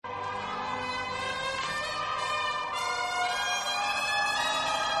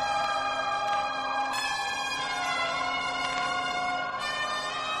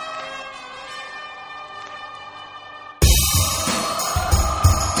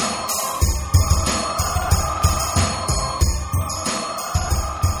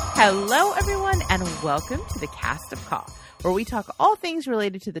Hello, everyone, and welcome to the Cast of Caw, where we talk all things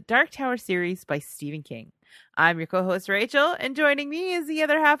related to the Dark Tower series by Stephen King. I'm your co-host, Rachel, and joining me is the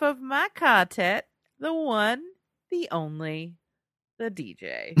other half of my quartet, the one, the only, the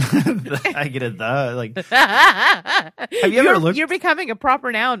DJ. I get it, have you ever looked? You're becoming a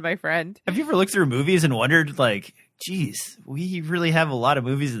proper noun, my friend. Have you ever looked through movies and wondered, like, geez, we really have a lot of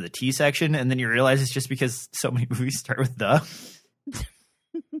movies in the T section, and then you realize it's just because so many movies start with the?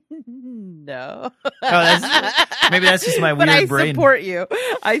 No. Maybe that's just my weird brain.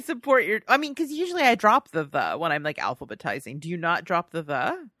 I support your. I mean, because usually I drop the when I'm like alphabetizing. Do you not drop the?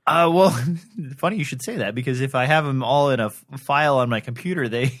 Well, funny you should say that, because if I have them all in a file on my computer,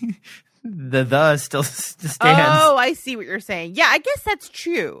 the still stands. Oh, I see what you're saying. Yeah, I guess that's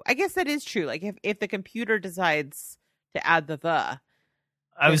true. I guess that is true. Like if the computer decides to add the.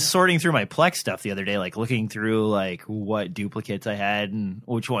 I was sorting through my Plex stuff the other day, like looking through like what duplicates I had and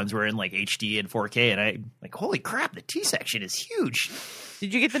which ones were in like HD and 4K, and I like, holy crap, the T section is huge.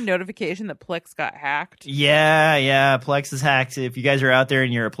 Did you get the notification that Plex got hacked? Yeah, Plex is hacked. If you guys are out there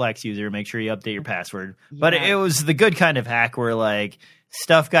and you're a Plex user, make sure you update your password. Yeah. But it was the good kind of hack where like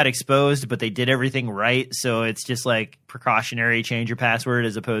stuff got exposed, but they did everything right. So it's just like precautionary, change your password,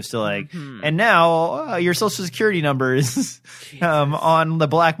 as opposed to like, and now your social security number is on the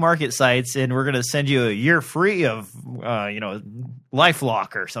black market sites, and we're going to send you a year free of,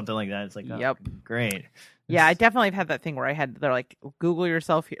 LifeLock or something like that. It's like, yep, great. Yeah, I definitely have had that thing where they're like, Google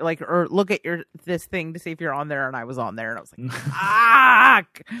yourself here, like, or look at this thing to see if you're on there, and I was on there, and I was like,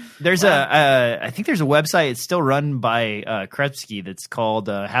 There's I think there's a website. It's still run by Krebsky that's called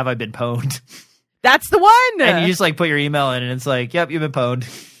Have I Been Pwned? That's the one. And you just like put your email in, and it's like, yep, you've been pwned.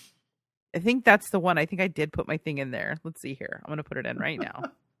 I think that's the one. I think I did put my thing in there. Let's see here. I'm going to put it in right now.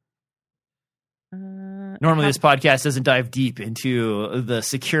 Normally this podcast doesn't dive deep into the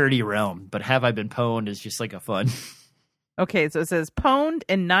security realm, but Have I Been Pwned is just like a fun. Okay, so it says pwned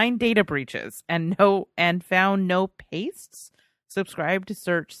in 9 data breaches and found no pastes. Subscribe to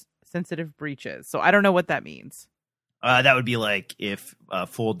search sensitive breaches. So I don't know what that means. That would be like if a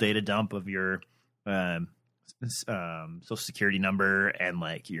full data dump of your social security number and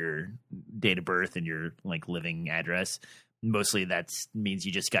like your date of birth and your like living address. Mostly that means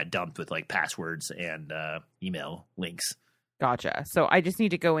you just got dumped with like passwords and email links. Gotcha. So I just need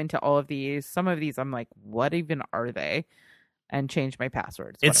to go into all of these. Some of these I'm like, what even are they? And change my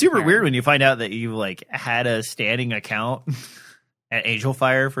passwords. It's super weird when you find out that you like had a standing account at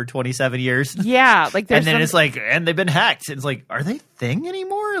Angelfire for 27 years. Yeah. Like and then it's like, and they've been hacked. It's like, are they thing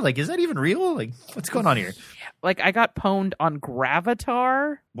anymore? Like, is that even real? Like, what's going on here? Like I got pwned on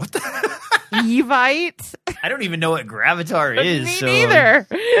Gravatar. What the? Evite. I don't even know what Gravatar is. Me neither.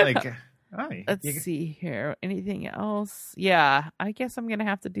 Like, let's see here. Anything else? Yeah, I guess I'm gonna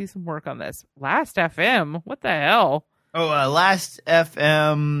have to do some work on this. Last FM. What the hell? Oh, Last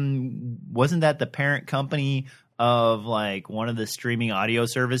FM, wasn't that the parent company of like one of the streaming audio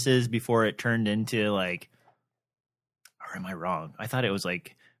services before it turned into like? Or am I wrong? I thought it was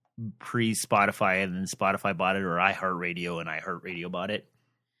like pre-Spotify, and then Spotify bought it, or iHeartRadio and iHeartRadio bought it.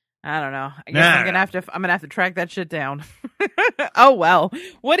 I don't know. I guess I'm gonna have to track that shit down. Oh well.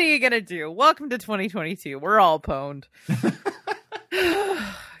 What are you gonna do? Welcome to 2022. We're all pwned.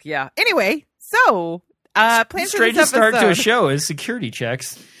 Yeah. Anyway, so plans straight to start to a show is security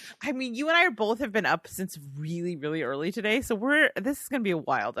checks. I mean, you and I both have been up since really, really early today, so this is gonna be a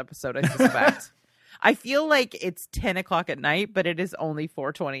wild episode, I suspect. I feel like it's 10 o'clock at night, but it is only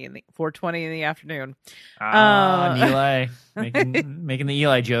 4:20 in the afternoon. Eli making the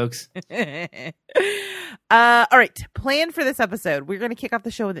Eli jokes. All right, plan for this episode. We're going to kick off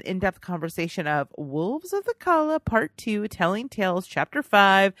the show with an in-depth conversation of Wolves of the Calla Part 2, Telling Tales, Chapter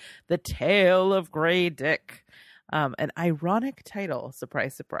 5, The Tale of Grey Dick. An ironic title,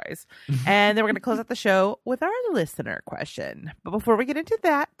 surprise, surprise. And then we're going to close out the show with our listener question. But before we get into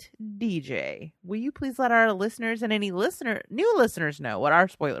that, DJ, will you please let our listeners and any new listeners know what our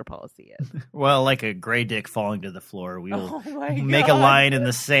spoiler policy is? Well, like a gray dick falling to the floor, we will make a line in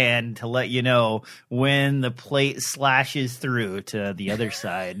the sand to let you know when the plate slashes through to the other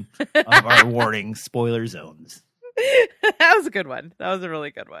side of our warning spoiler zones. That was a good one. That was a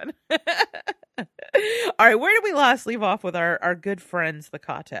really good one. All right, where did we last leave off with our good friends, the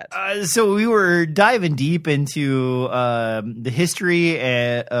quartet? So we were diving deep into the history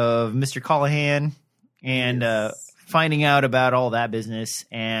of Mr. Callahan and finding out about all that business.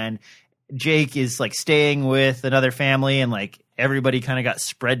 And Jake is like staying with another family, and like everybody kind of got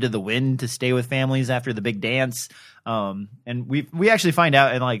spread to the wind to stay with families after the big dance. And we actually find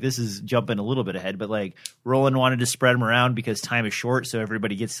out, and like this is jumping a little bit ahead, but like Roland wanted to spread them around because time is short, so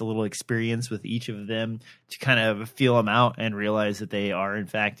everybody gets a little experience with each of them to kind of feel them out and realize that they are in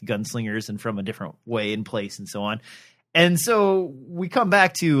fact gunslingers and from a different way and place and so on. And so we come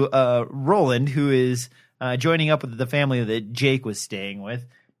back to Roland, who is joining up with the family that Jake was staying with.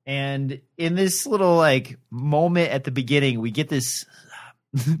 And in this little like moment at the beginning, we get this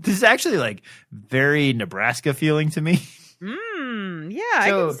is actually like very Nebraska feeling to me. Yeah, I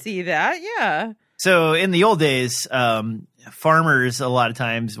can see that. Yeah. So in the old days, farmers a lot of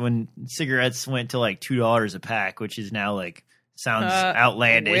times when cigarettes went to like $2 a pack, which is now like sounds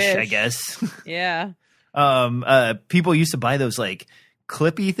outlandish, I guess. Yeah. People used to buy those like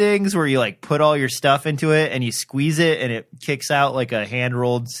clippy things where you like put all your stuff into it and you squeeze it and it kicks out like a hand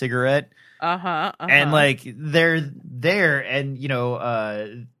rolled cigarette. And like they're there, and you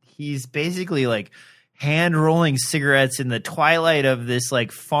know, he's basically like hand rolling cigarettes in the twilight of this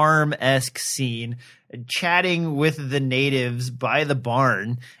like farm-esque scene, chatting with the natives by the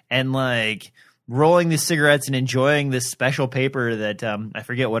barn and like rolling the cigarettes and enjoying this special paper that I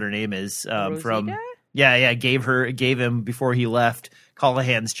forget what her name is from. Gave him before he left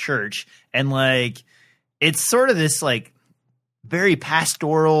Callahan's church. And like it's sort of this like very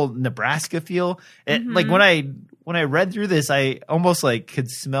pastoral Nebraska feel. Like when I read through this, I almost like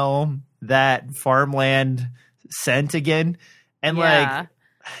could smell that farmland scent again. And like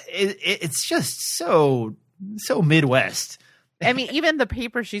it's just so Midwest. I mean, even the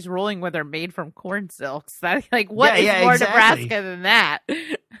paper she's rolling with are made from corn silks. That like what is more exactly. Nebraska than that?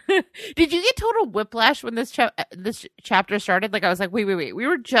 Did you get total whiplash when this chapter started? Like I was like, wait. We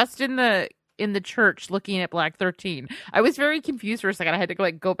were just in the church looking at Black 13. I was very confused for a second. I had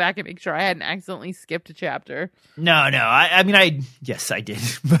to go back and make sure I hadn't accidentally skipped a chapter. No. I mean, yes, I did.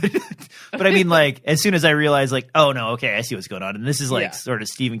 But I mean, like, as soon as I realized, like, oh, no, okay, I see what's going on. And this is, like, sort of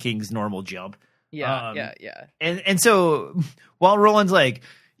Stephen King's normal jump. Yeah. And so while Roland's, like,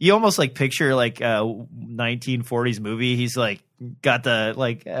 you almost, like, picture, like, a 1940s movie. He's, like, got the,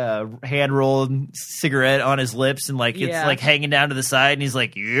 like, hand-rolled cigarette on his lips and, like, it's, like, hanging down to the side. And he's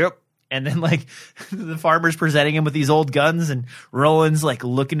like, yep. And then, like, the farmer's presenting him with these old guns, and Roland's, like,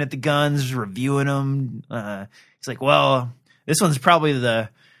 looking at the guns, reviewing them. He's like, well, this one's probably the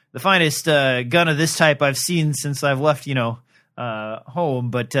finest gun of this type I've seen since I've left,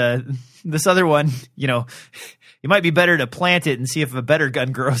 home. But this other one, it might be better to plant it and see if a better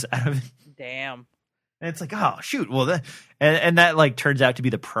gun grows out of it. Damn. And it's like, oh, shoot. Well, that, like, turns out to be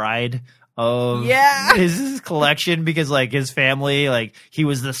the pride of his collection, because like his family, like he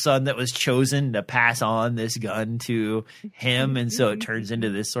was the son that was chosen to pass on this gun to him, and so it turns into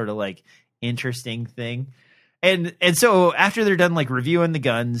this sort of like interesting thing. And so after they're done like reviewing the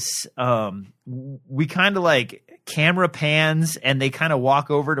guns, we kind of like camera pans and they kind of walk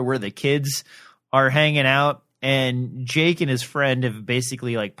over to where the kids are hanging out. And Jake and his friend have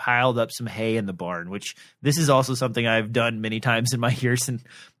basically like piled up some hay in the barn, which this is also something I've done many times in my years. And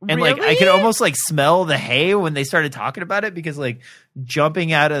really? Like I could almost like smell the hay when they started talking about it, because like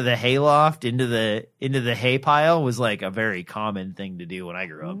jumping out of the hayloft into the hay pile was like a very common thing to do when I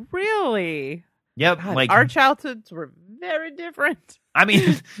grew up. Really? Yep. God, like our childhoods were very different. I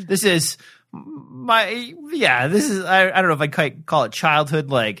mean, this is I don't know if I'd call it childhood,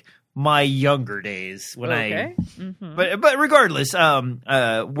 like my younger days when but regardless,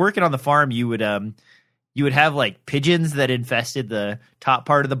 working on the farm, you would have like pigeons that infested the top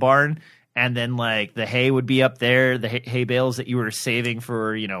part of the barn, and then like the hay would be up there, the hay bales that you were saving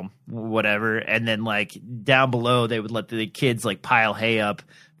for, whatever. And then like down below, they would let the kids like pile hay up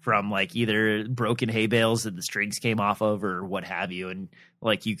from like either broken hay bales that the strings came off of or what have you. And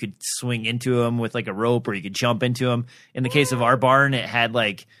like you could swing into them with like a rope, or you could jump into them. In the case of our barn, it had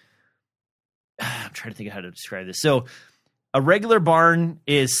like, I'm trying to think of how to describe this. So a regular barn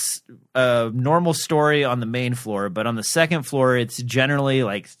is a normal story on the main floor, but on the second floor, it's generally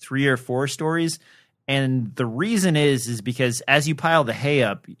like 3 or 4 stories. And the reason is because as you pile the hay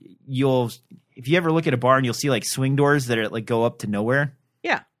up, if you ever look at a barn, you'll see like swing doors that are like go up to nowhere.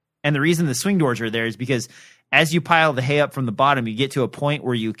 Yeah. And the reason the swing doors are there is because as you pile the hay up from the bottom, you get to a point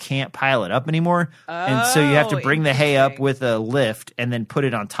where you can't pile it up anymore. And so you have to bring the hay up with a lift and then put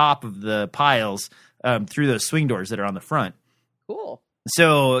it on top of the piles through those swing doors that are on the front. Cool.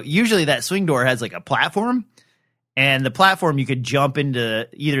 So usually that swing door has like a platform, and the platform you could jump into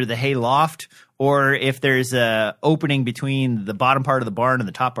either the hay loft, or if there's a opening between the bottom part of the barn and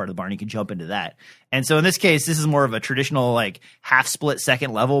the top part of the barn, you can jump into that. And so in this case, this is more of a traditional like half split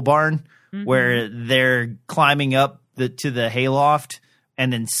second level barn, where they're climbing up to the hayloft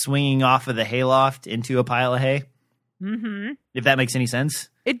and then swinging off of the hayloft into a pile of hay. Mm-hmm. If that makes any sense.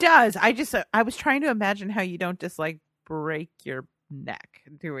 It does. I was trying to imagine how you don't just like break your neck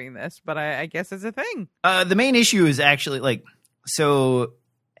doing this, but I guess it's a thing. The main issue is actually like, so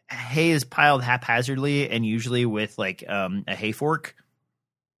hay is piled haphazardly and usually with like a hay fork.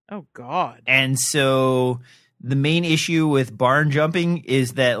 Oh God. And so the main issue with barn jumping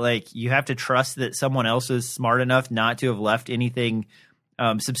is that like you have to trust that someone else is smart enough not to have left anything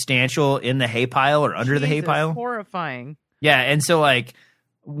substantial in the hay pile or under the hay pile. Horrifying. Yeah, and so like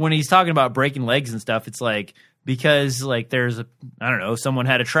when he's talking about breaking legs and stuff, it's like because like there's I don't know, someone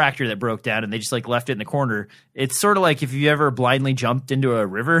had a tractor that broke down and they just like left it in the corner. It's sort of like if you ever blindly jumped into a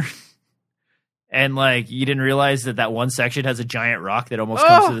river and like you didn't realize that one section has a giant rock that almost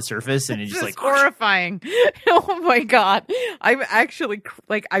comes to the surface and it's just like horrifying. Oh my God. I'm actually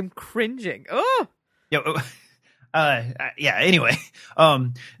I'm cringing. Oh. Yeah. Anyway,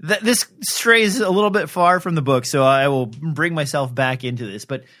 this strays a little bit far from the book, so I will bring myself back into this.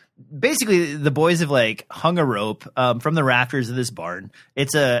 But basically, the boys have like hung a rope from the rafters of this barn.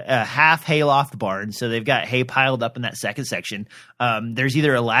 It's a half hayloft barn, so they've got hay piled up in that second section. There's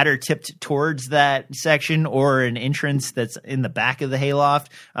either a ladder tipped towards that section or an entrance that's in the back of the hayloft,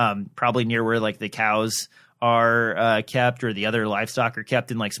 probably near where like the cows are kept or the other livestock are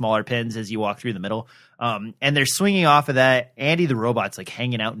kept in like smaller pens as you walk through the middle. And they're swinging off of that. Andy the robot's like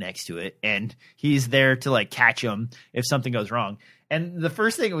hanging out next to it, and he's there to like catch him if something goes wrong. And the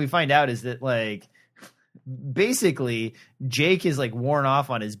first thing we find out is that like basically Jake is like worn off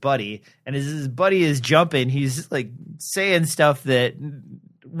on his buddy, and as his buddy is jumping, he's like saying stuff that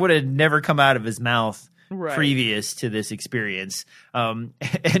would have never come out of his mouth previous to this experience. And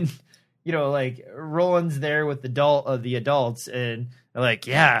you know, like Roland's there with the adults, and they're like,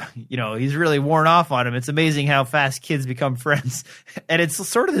 yeah, you know, he's really worn off on him. It's amazing how fast kids become friends. And it's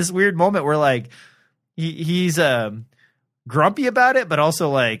sort of this weird moment where like he's grumpy about it, but also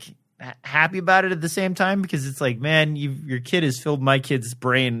like happy about it at the same time, because it's like, man, your kid has filled my kid's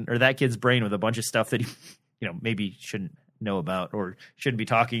brain or that kid's brain with a bunch of stuff that he, you know, maybe shouldn't know about or shouldn't be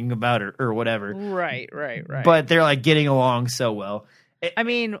talking about or whatever. Right. But they're like getting along so well. I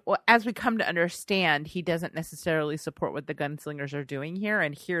mean, as we come to understand, he doesn't necessarily support what the gunslingers are doing here,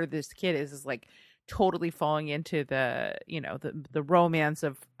 and here this kid is like totally falling into the, you know, the romance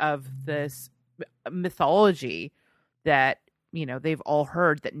of this mythology that, you know, they've all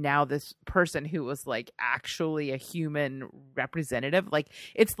heard, that now this person who was like actually a human representative, like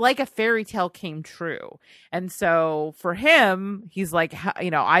it's like a fairy tale came true. And so for him, he's like, you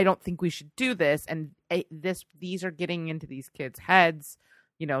know, I don't think we should do this. And these are getting into these kids' heads.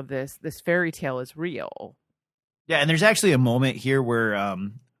 You know, this fairy tale is real. Yeah. And there's actually a moment here where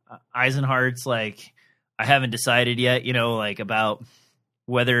Eisenhardt's like, I haven't decided yet, you know, like about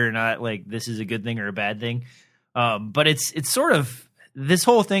whether or not like this is a good thing or a bad thing. But it's sort of this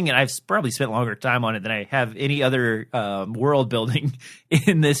whole thing, and I've probably spent longer time on it than I have any other world building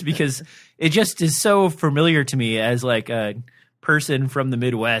in this, because it just is so familiar to me as like a person from the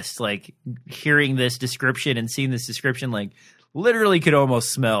Midwest, like hearing this description and seeing this description, like literally could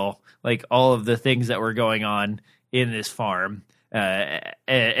almost smell like all of the things that were going on in this farm.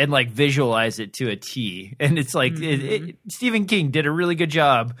 And like visualize it to a T. And it's like Stephen King did a really good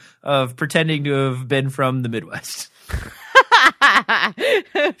job of pretending to have been from the Midwest.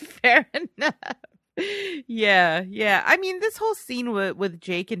 Fair enough. Yeah. I mean, this whole scene with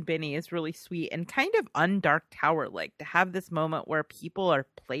Jake and Benny is really sweet and kind of Undark Tower-like. To have this moment where people are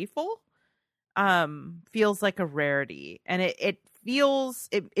playful feels like a rarity. And it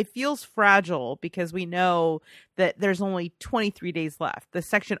feels fragile, because we know that there's only 23 days left. The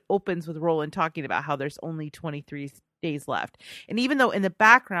section opens with Roland talking about how there's only 23 days left. And even though in the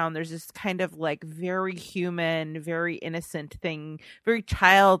background there's this kind of like very human, very innocent thing, very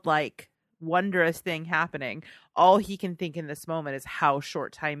childlike, wondrous thing happening, all he can think in this moment is how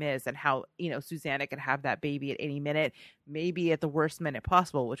short time is, and how, you know, Susanna could have that baby at any minute, maybe at the worst minute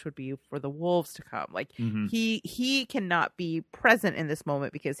possible, which would be for the wolves to come. Like he cannot be present in this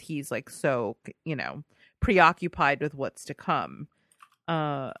moment because he's like so, you know, preoccupied with what's to come.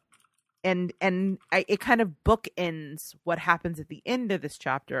 And it kind of bookends what happens at the end of this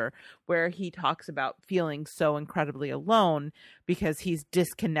chapter, where he talks about feeling so incredibly alone because he's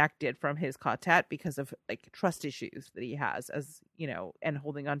disconnected from his quartet because of like trust issues that he has, as you know, and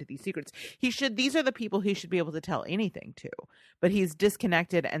holding on to these secrets. These are the people he should be able to tell anything to, but he's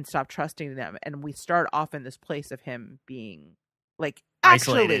disconnected and stopped trusting them. And we start off in this place of him being like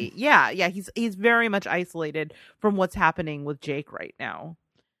isolated. Yeah. He's very much isolated from what's happening with Jake right now.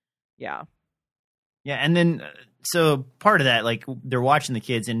 Yeah. Yeah, and then so part of that, like they're watching the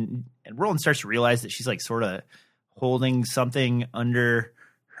kids, and Roland starts to realize that she's like sort of holding something under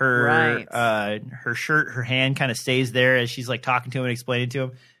her her shirt. Her hand kind of stays there as she's like talking to him and explaining to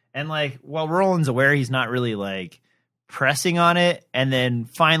him. And like while Roland's aware, he's not really like pressing on it. And then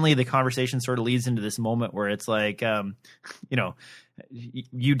finally, the conversation sort of leads into this moment where it's like,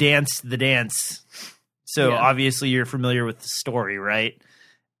 you dance the dance, so obviously you're familiar with the story, right?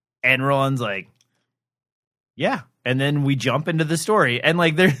 And Roland's like, yeah. And then we jump into the story. And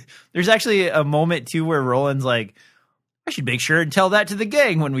like there's actually a moment too where Roland's like, I should make sure and tell that to the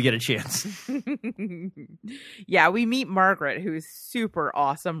gang when we get a chance. Yeah, we meet Margaret, who's super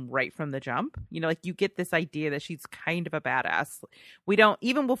awesome right from the jump. You know, like you get this idea that she's kind of a badass. We don't,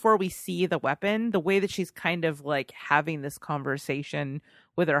 even before we see the weapon, the way that she's kind of like having this conversation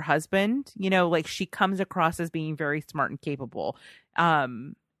with her husband, like she comes across as being very smart and capable.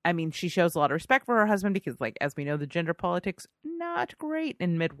 I mean, she shows a lot of respect for her husband because, like, as we know, the gender politics, not great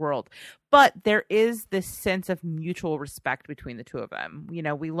in Midworld. But there is this sense of mutual respect between the two of them.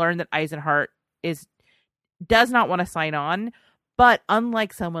 We learn that Eisenhart does not want to sign on. But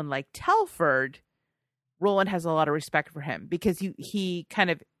unlike someone like Telford, Roland has a lot of respect for him because you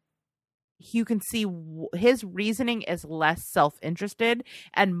can see his reasoning is less self-interested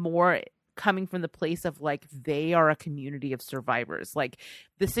and more coming from the place of like they are a community of survivors. Like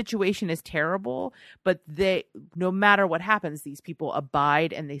the situation is terrible, but no matter what happens, these people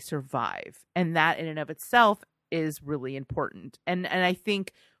abide and they survive, and that in and of itself is really important. And I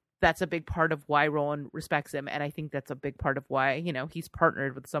think that's a big part of why Roland respects him, and I think that's a big part of why he's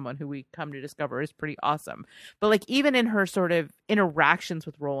partnered with someone who we come to discover is pretty awesome. But like even in her sort of interactions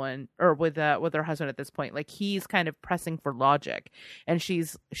with Roland or with her husband at this point, like he's kind of pressing for logic, and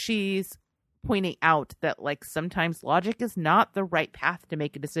she's pointing out that like sometimes logic is not the right path to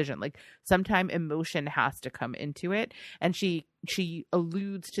make a decision. Like sometimes emotion has to come into it, and she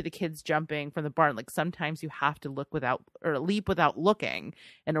alludes to the kids jumping from the barn. Like sometimes you have to leap without looking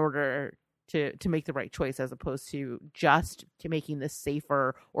in order to make the right choice, as opposed to just making the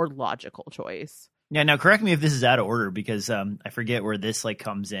safer or logical choice. Yeah. Now correct me if this is out of order because I forget where this like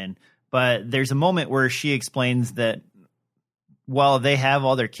comes in, but there's a moment where she explains that while they have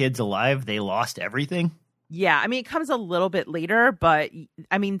all their kids alive, they lost everything. Yeah, I mean, it comes a little bit later, but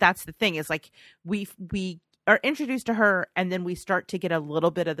I mean, that's the thing is like we are introduced to her, and then we start to get a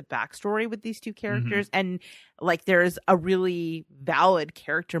little bit of the backstory with these two characters, and like there's a really valid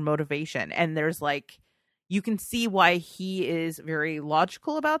character motivation, and there's like you can see why he is very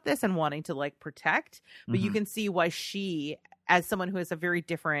logical about this and wanting to like protect, but you can see why she, as someone who has a very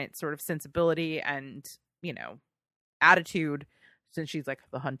different sort of sensibility and attitude, since she's like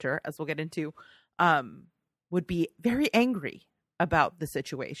the hunter, as we'll get into, would be very angry about the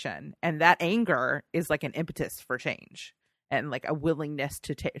situation, and that anger is like an impetus for change and like a willingness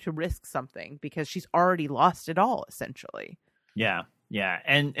to risk something because she's already lost it all essentially. Yeah,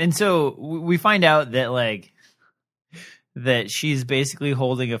 and so we find out that like that she's basically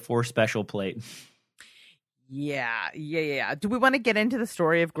holding a 4 special plate. Yeah. Do we want to get into the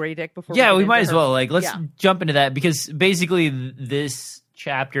story of Grey Dick before? Yeah, we might as well. Like, let's jump into that because basically this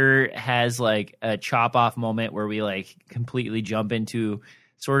chapter has like a chop off moment where we like completely jump into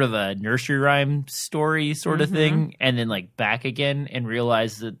sort of a nursery rhyme story sort of thing, and then like back again and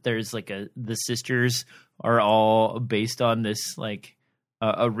realize that there's like the sisters are all based on this like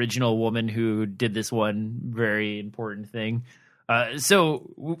original woman who did this one very important thing.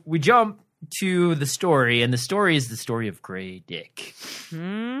 So we jump to the story, and the story is the story of Grey Dick.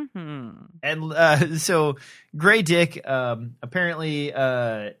 And so Grey Dick apparently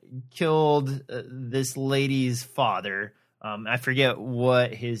killed this lady's father. I forget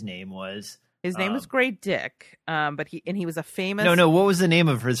what his name was. His name was Grey Dick, but he was a famous. No. What was the name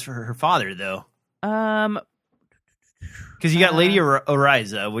of her father though? Because you got Lady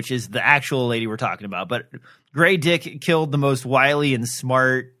Oriza, which is the actual lady we're talking about, but Grey Dick killed the most wily and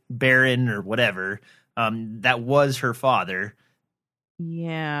smart Baron or whatever that was her father.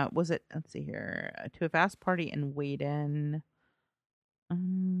 Yeah, was it? Let's see here. To a vast party and wade in.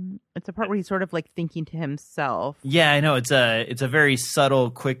 It's a part where he's sort of like thinking to himself. Yeah, I know. It's a very subtle,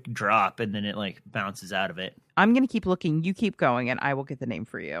 quick drop, and then it like bounces out of it. I'm gonna keep looking. You keep going, and I will get the name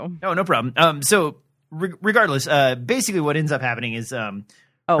for you. Oh, no problem. So regardless, basically what ends up happening is her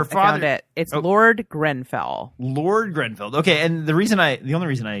father. I found it. It's Lord Grenfell. Lord Grenfell. Okay, and the only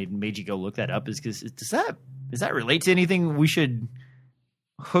reason I made you go look that up is because does that relate to anything we should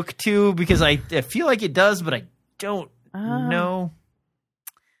hook to? Because I feel like it does, but I don't know.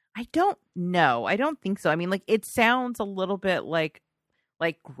 I don't know. I don't think so. I mean, like it sounds a little bit like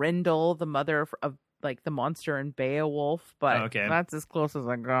like Grendel, the mother of like the monster in Beowulf, but that's as close as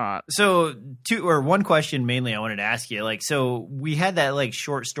I got. So one question mainly I wanted to ask you, like, so we had that like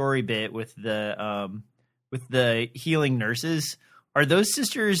short story bit with the healing nurses. Are those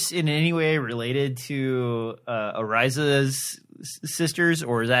sisters in any way related to Ariza's sisters,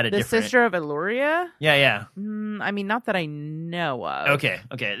 or is that the sister of Illyria? Yeah. I mean, not that I know of. Okay.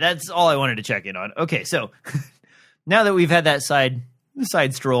 That's all I wanted to check in on. Okay, so now that we've had that side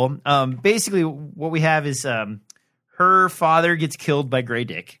stroll, basically what we have is her father gets killed by Grey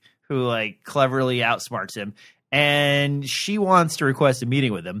Dick, who like cleverly outsmarts him, and she wants to request a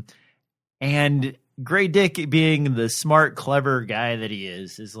meeting with him, and Grey Dick, being the smart, clever guy that he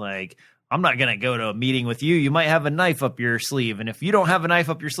is like, I'm not going to go to a meeting with you. You might have a knife up your sleeve. And if you don't have a knife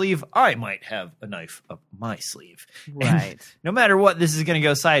up your sleeve, I might have a knife up my sleeve. Right. And no matter what, this is going to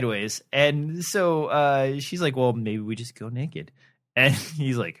go sideways. And so she's like, well, maybe we just go naked. And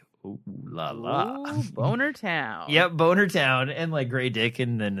he's like, ooh, la la. Ooh, Boner Town. Yep, Boner Town, and like Grey Dick,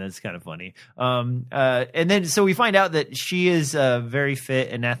 and then that's kind of funny. And then so we find out that she is a very fit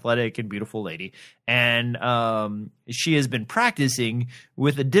and athletic and beautiful lady, and she has been practicing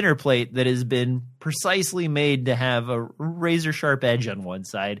with a dinner plate that has been precisely made to have a razor sharp edge on one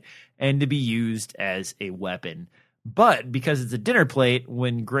side and to be used as a weapon. But because it's a dinner plate,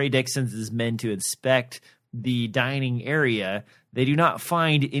 when Grey Dick sends his men to inspect the dining area, they do not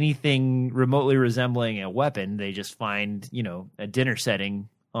find anything remotely resembling a weapon. They just find, a dinner setting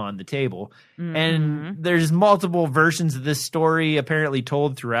on the table. Mm-hmm. And there's multiple versions of this story apparently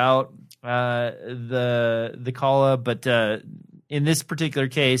told throughout the Kala, but in this particular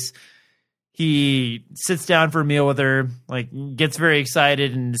case, he sits down for a meal with her, like gets very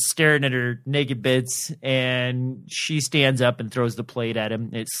excited and staring at her naked bits, and she stands up and throws the plate at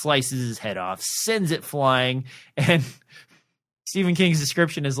him. It slices his head off, sends it flying, and Stephen King's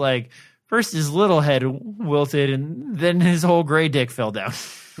description is like, first his little head wilted, and then his whole Grey Dick fell down.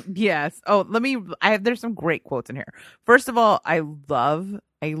 Yes. Oh, there's some great quotes in here. First of all, I love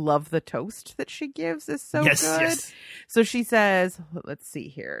the toast that she gives is so good. Yes. So she says, let's see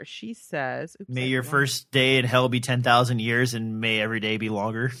here. She says, may your first day in hell be 10,000 years and may every day be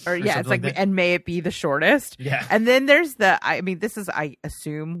longer. Or yeah, it's like and may it be the shortest. Yeah. And then there's this is, I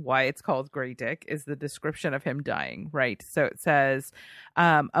assume why it's called Grey Dick is the description of him dying, right? So it says,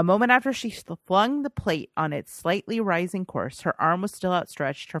 a moment after she flung the plate on its slightly rising course, her arm was still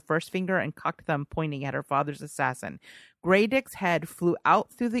outstretched, her first finger and cocked thumb pointing at her father's assassin. Grey Dick's head flew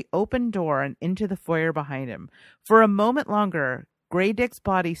out through the open door and into the foyer behind him. For a moment longer, Grey Dick's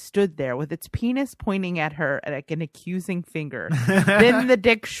body stood there with its penis pointing at her like an accusing finger. Then the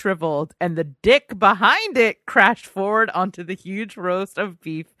dick shriveled, and the dick behind it crashed forward onto the huge roast of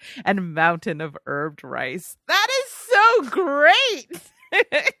beef and mountain of herbed rice. That is so great!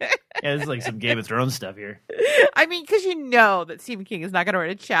 Yeah, it's like some Game of Thrones stuff here. I mean, because you know that Stephen King is not going to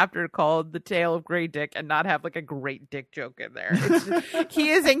write a chapter called The Tale of Grey Dick and not have like a great dick joke in there.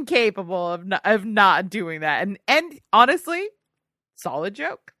 He is incapable of not doing that. And honestly, solid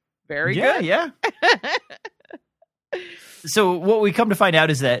joke. Very good. Yeah. So what we come to find out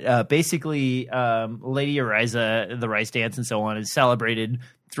is that basically Lady Ariza, the rice dance and so on, is celebrated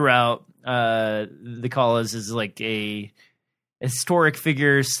throughout the Kalas as like a historic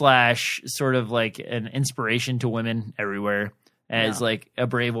figure / sort of like an inspiration to women everywhere as like a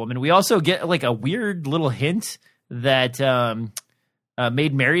brave woman. We also get like a weird little hint that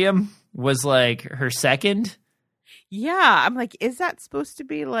Maid Marian was like her second. Yeah, I'm like, is that supposed to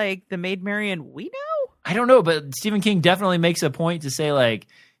be like the Maid Marian we know? I don't know, but Stephen King definitely makes a point to say like,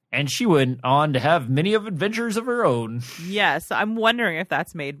 and she went on to have many of adventures of her own. Yes, I'm wondering if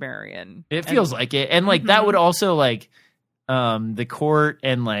that's Maid Marian. It feels like it. And like that would also like the court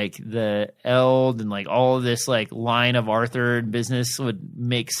and like the Eld and like all of this like line of Arthur business would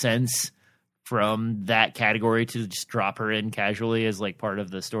make sense from that category to just drop her in casually as like part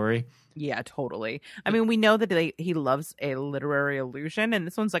of the story. Yeah, totally. I mean, we know that he loves a literary allusion, and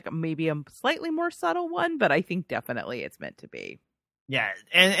this one's like maybe a slightly more subtle one, but I think definitely it's meant to be. Yeah,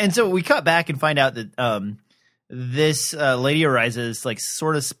 and so we cut back and find out that this Lady Ariza is like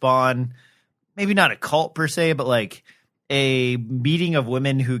sort of spawn, maybe not a cult per se, but like a meeting of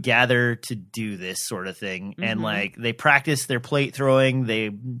women who gather to do this sort of thing. Mm-hmm. And like they practice their plate throwing, they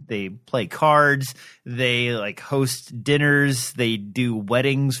play cards, they like host dinners, they do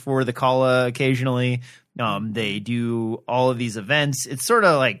weddings for the Kala occasionally. They do all of these events. It's sort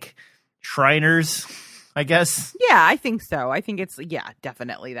of like Shriners, I guess. Yeah, I think so. I think it's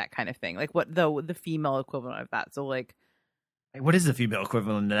definitely that kind of thing. Like what the female equivalent of that. So like What is the female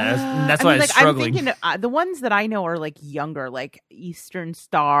equivalent of that? That's I why mean, I was like, struggling. I'm thinking the ones that I know are like younger, like Eastern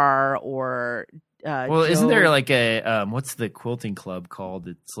Star or Well, isn't there like a what's the quilting club called?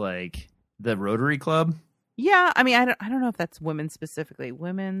 It's like the Rotary Club. Yeah, I mean, I don't know if that's women specifically.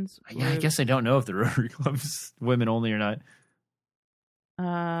 Women's. Yeah, I guess I don't know if the Rotary Club's women only or not.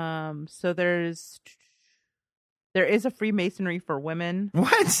 So there is a Freemasonry for women.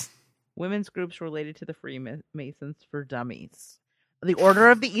 What? Women's groups related to the Freemasons for Dummies. The Order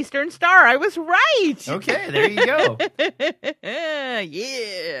of the Eastern Star. I was right. Okay, there you go.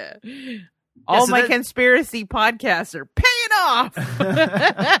 Yeah. All my conspiracy podcasts are paying off.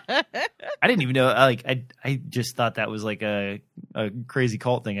 I didn't even know. I just thought that was like a crazy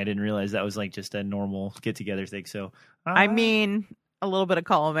cult thing. I didn't realize that was like just a normal get together thing. So I mean, a little bit of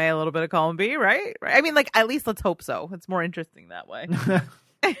column A, a little bit of column B, right? I mean, like, at least let's hope so. It's more interesting that way.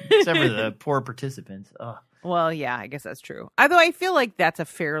 Except for the poor participants. Ugh. Well, yeah, I guess that's true. Although I feel like that's a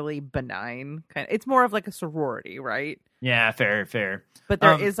fairly benign kind of, it's more of like a sorority, right? Yeah, fair. But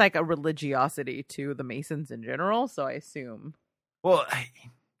there is like a religiosity to the Masons in general, so I assume. Well,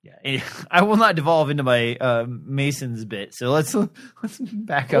 I will not devolve into my Masons bit. So let's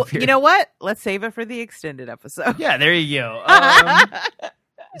back up here. You know what? Let's save it for the extended episode. Yeah, there you go.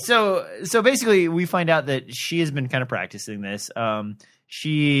 So basically, we find out that she has been kind of practicing this.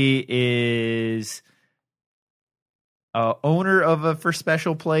 She is owner of a For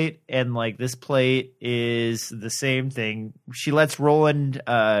Special plate, and like this plate is the same thing. She lets Roland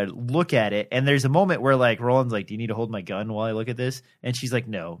look at it, and there's a moment where like Roland's like, "Do you need to hold my gun while I look at this?" And she's like,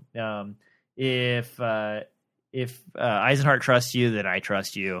 "No. If Eisenhart trusts you, then I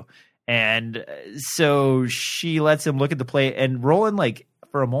trust you." And so she lets him look at the plate, and Roland like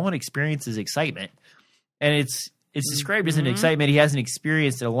for a moment experiences excitement, and it's described as an excitement he hasn't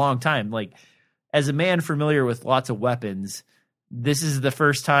experienced in a long time. Like, as a man familiar with lots of weapons, this is the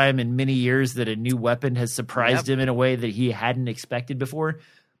first time in many years that a new weapon has surprised him in a way that he hadn't expected before.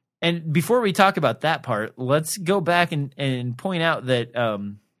 And before we talk about that part, let's go back and point out that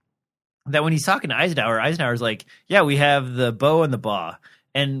that when he's talking to Eisenhower's like, yeah, we have the bow and the baw.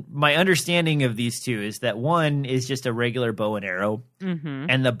 And my understanding of these two is that one is just a regular bow and arrow,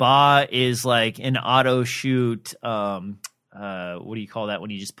 and the baw is like an auto shoot. What do you call that when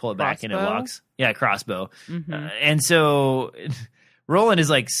you just pull it back and it locks? Yeah, crossbow. And so Roland is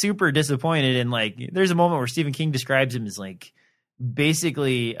like super disappointed, and like there's a moment where Stephen King describes him as like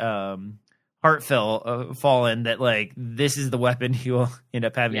basically fallen that like this is the weapon he will end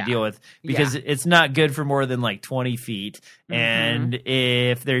up having to deal with because it's not good for more than like 20 feet, and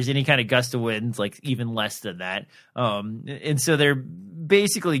if there's any kind of gust of wind, like even less than that. And so they're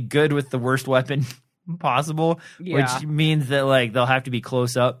basically good with the worst weapon possible, which means that like they'll have to be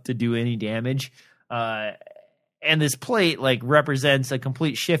close up to do any damage. And this plate like represents a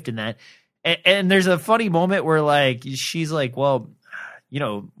complete shift in that. And there's a funny moment where like she's like, well, you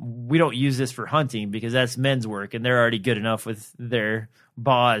know, we don't use this for hunting because that's men's work and they're already good enough with their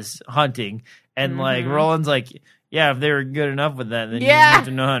baws hunting. And like Roland's like, yeah, if they were good enough with that, then you have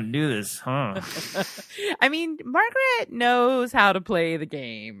to know how to do this, huh? I mean, Margaret knows how to play the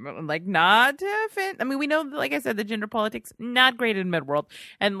game. Like, not to offend. I mean, we know, like I said, the gender politics, not great in Midworld.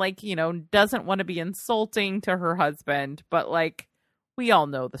 And, like, you know, doesn't want to be insulting to her husband. But, like, we all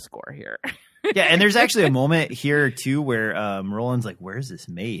know the score here. Yeah, and there's actually a moment here, too, where Roland's like, where's this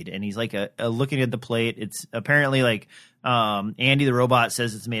made? And he's, like, looking at the plate. It's apparently, like, Andy the robot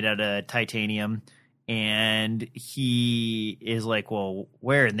says it's made out of titanium. And he is like, well,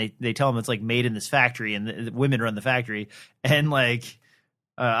 where? And they tell him it's like made in this factory, and the women run the factory. And like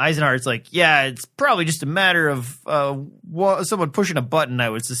Eisenhart's like, yeah, it's probably just a matter of someone pushing a button, I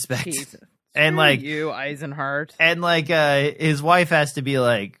would suspect. Jesus. And like you, Eisenhart, and like his wife has to be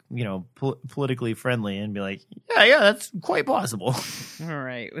like, you know, politically friendly and be like, yeah, that's quite possible. All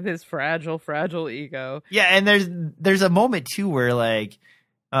right, with his fragile ego. Yeah, and there's a moment too where like.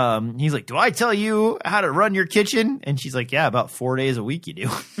 He's like, do I tell you how to run your kitchen? And she's like, yeah, about 4 days a week you do.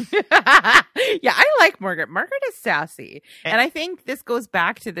 Yeah, I like Margaret. Margaret is sassy. And I think this goes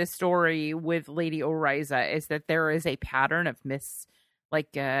back to this story with Lady Oriza, is that there is a pattern of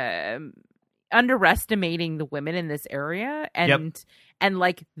underestimating the women in this area. And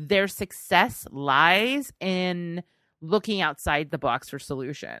like their success lies in looking outside the box for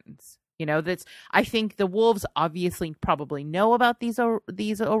solutions. You know, I think the wolves obviously probably know about these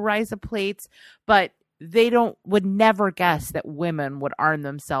Oriza plates, but they would never guess that women would arm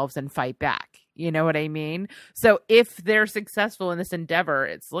themselves and fight back. You know what I mean? So if they're successful in this endeavor,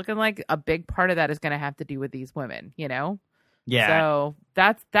 it's looking like a big part of that is going to have to do with these women, you know? Yeah. So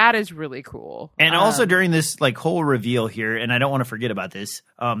that is really cool. And also during this like whole reveal here, and I don't want to forget about this,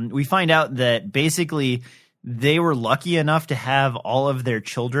 we find out that basically they were lucky enough to have all of their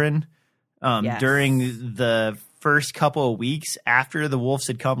children during the first couple of weeks after the wolves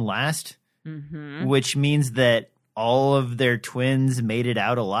had come last, which means that all of their twins made it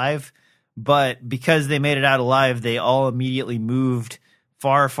out alive. But because they made it out alive, they all immediately moved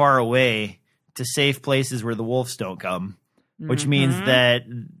far, far away to safe places where the wolves don't come, which means that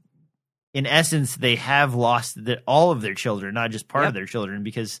in essence, they have lost all of their children, not just part of their children,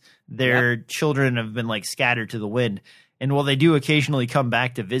 because their children have been like scattered to the wind. And while they do occasionally come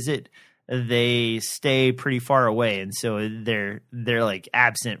back to visit, they stay pretty far away. And so they're like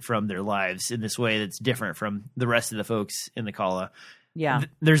absent from their lives in this way that's different from the rest of the folks in the Kala. Yeah.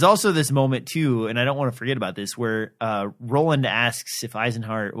 There's also this moment too, and I don't want to forget about this, where Roland asks if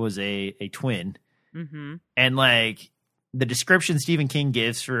Eisenhart was a twin. And like the description Stephen King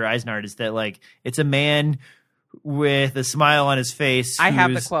gives for Eisenhart is that like it's a man with a smile on his face. I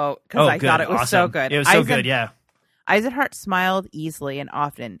have the quote because I thought it was so good. It was so good, yeah. Eisenhart smiled easily and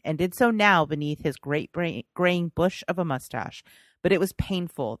often, and did so now beneath his great graying bush of a mustache. But it was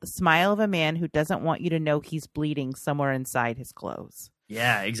painful, the smile of a man who doesn't want you to know he's bleeding somewhere inside his clothes.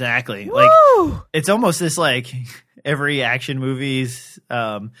 Yeah, exactly. Woo! Like it's almost this like every action movie's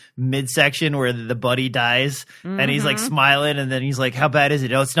midsection where the buddy dies and he's like smiling and then he's like, how bad is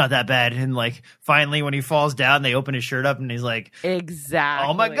it? Oh, it's not that bad. And like finally when he falls down, they open his shirt up and he's like, exactly.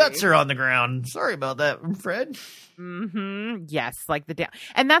 All my guts are on the ground. Sorry about that, Fred. Yes, like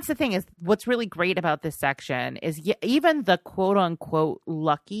and that's the thing is what's really great about this section is even the quote unquote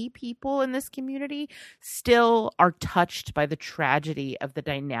lucky people in this community still are touched by the tragedy of the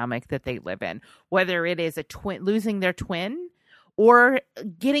dynamic that they live in, whether it is a twin losing their twin or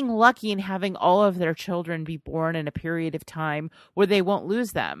getting lucky and having all of their children be born in a period of time where they won't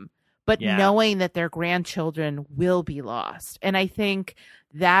lose them, but knowing that their grandchildren will be lost. And I think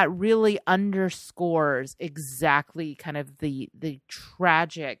that really underscores exactly kind of the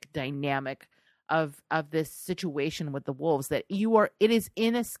tragic dynamic of this situation with the wolves, that it is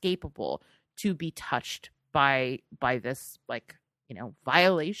inescapable to be touched by this, like, you know,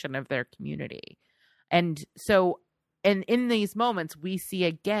 violation of their community. And so, and in these moments, we see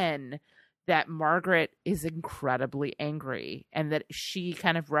again that Margaret is incredibly angry and that she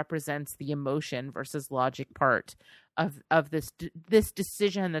kind of represents the emotion versus logic part of this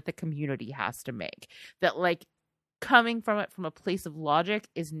decision that the community has to make, that like coming from a place of logic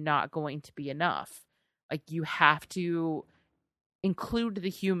is not going to be enough. Like you have to include the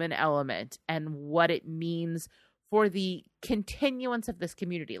human element and what it means for the continuance of this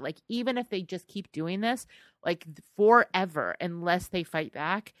community. Like even if they just keep doing this like forever, unless they fight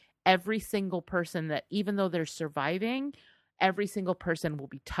back, every single person that, even though they're surviving, every single person will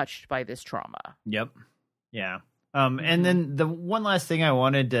be touched by this trauma. Yep. Yeah. And then the one last thing I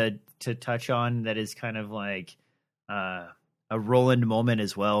wanted to touch on that is kind of like a Roland moment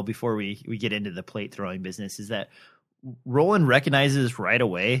as well before we get into the plate throwing business is that Roland recognizes right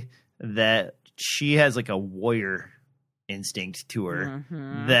away that she has like a warrior instinct to her,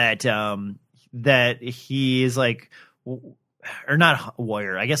 that he is like, or not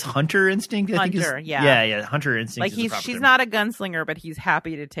warrior, I guess hunter instinct. I think hunter instinct. Like she's not a gunslinger, but he's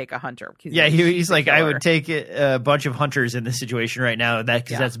happy to take a hunter. Yeah, he's like, I would take a bunch of hunters in this situation right now.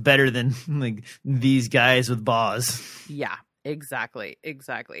 Because that's better than like these guys with bows. Yeah, exactly.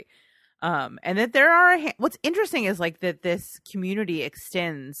 And that there are what's interesting is like that this community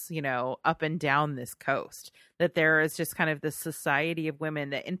extends, you know, up and down this coast. That there is just kind of this society of women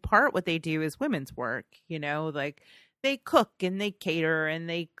that, in part, what they do is women's work. You know, like they cook and they cater and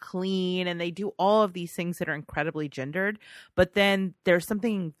they clean and they do all of these things that are incredibly gendered. But then there's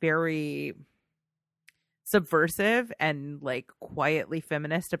something very subversive and like quietly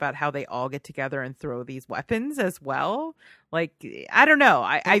feminist about how they all get together and throw these weapons as well. Like, I don't know.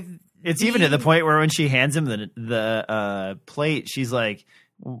 It's even to the point where when she hands him the plate, she's like,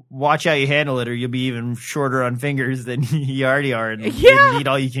 watch how you handle it or you'll be even shorter on fingers than you already are and you need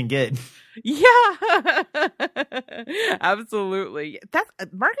all you can get. Yeah, absolutely.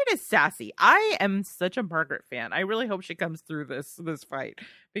 Margaret is sassy. I am such a Margaret fan. I really hope she comes through this fight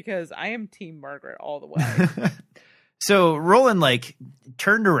because I am team Margaret all the way. So Roland like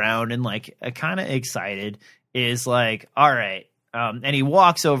turned around and like kind of excited is like, all right. And he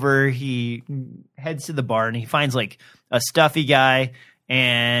walks over, he heads to the barn, he finds like a stuffy guy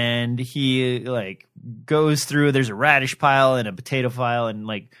and he like goes through, there's a radish pile and a potato pile. And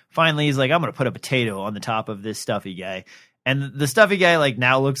like, finally he's like, I'm going to put a potato on the top of this stuffy guy. And the stuffy guy like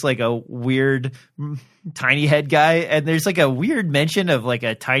now looks like a weird tiny head guy. And there's like a weird mention of like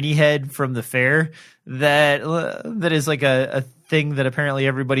a tiny head from the fair that is like a thing that apparently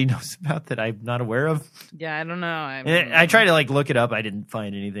everybody knows about that I'm not aware of. Yeah, I don't know. I tried to like look it up. I didn't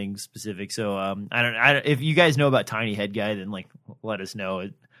find anything specific. So I don't. If you guys know about tiny head guy, then like let us know.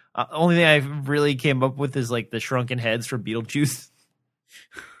 Only thing I really came up with is like the shrunken heads from Beetlejuice.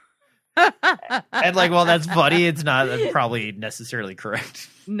 And like, well, that's funny. It's not probably necessarily correct.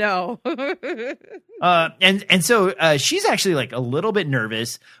 No. And so she's actually like a little bit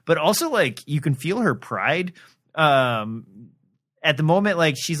nervous, but also like you can feel her pride. At the moment,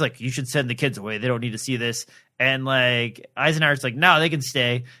 like she's like, you should send the kids away. They don't need to see this. And like Eisenhower's like, no, they can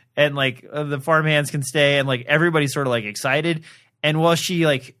stay. And like the farmhands can stay. And like everybody's sort of like excited. And while she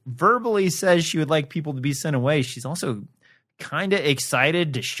like verbally says she would like people to be sent away, she's also kind of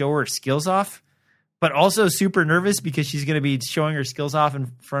excited to show her skills off, but also super nervous because she's going to be showing her skills off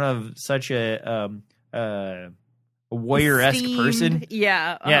in front of such a warrior-esque person.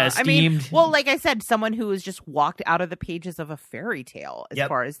 Yeah. Yeah, esteemed. I mean, well, like I said, someone who has just walked out of the pages of a fairy tale as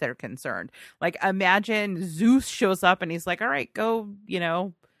far as they're concerned. Like, imagine Zeus shows up and he's like, all right, go,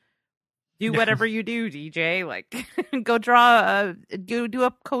 do whatever you do, DJ. Like, go draw, do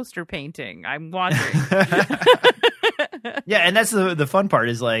a coaster painting. I'm watching. Yeah, and that's the fun part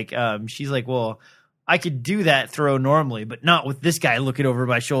is like she's like, well, I could do that throw normally, but not with this guy looking over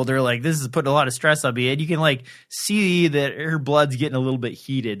my shoulder. Like, this is putting a lot of stress on me. And you can like see that her blood's getting a little bit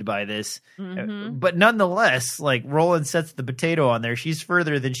heated by this. Mm-hmm. But nonetheless, like Roland sets the potato on there. She's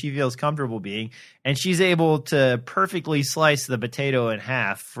further than she feels comfortable being. And she's able to perfectly slice the potato in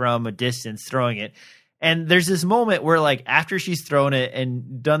half from a distance, throwing it. And there's this moment where like after she's thrown it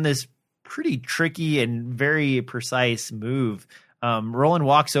and done this pretty tricky and very precise move, Roland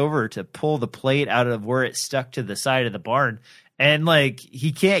walks over to pull the plate out of where it stuck to the side of the barn, and like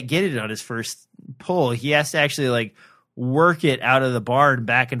he can't get it on his first pull. He has to actually like work it out of the barn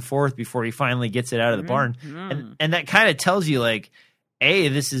back and forth before he finally gets it out of the barn. And that kind of tells you like, A,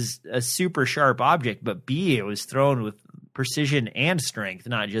 this is a super sharp object, but B, it was thrown with precision and strength,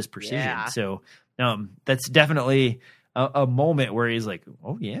 not just precision. Yeah. So that's definitely a moment where he's like,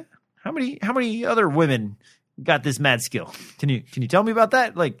 oh yeah, how many other women got this mad skill? Can you tell me about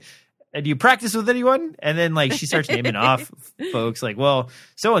that? Like, do you practice with anyone? And then like she starts naming off folks like, well,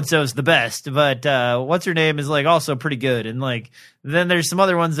 so and so's the best, but what's her name is like also pretty good, and like then there's some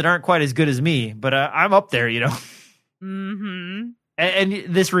other ones that aren't quite as good as me, but I'm up there, Mm-hmm. And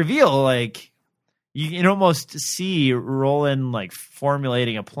this reveal, like you can almost see Roland like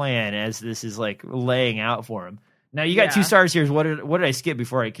formulating a plan as this is like laying out for him. Now you got 2 stars here. What did I skip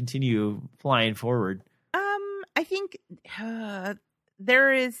before I continue flying forward? I think I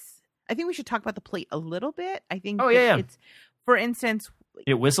think we should talk about the plate a little bit. I think it's, for instance,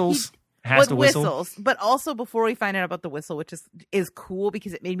 it whistles. Has to whistle. Whistles, but also before we find out about the whistle, which is cool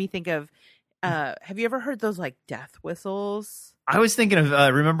because it made me think of have you ever heard those like death whistles? I was thinking of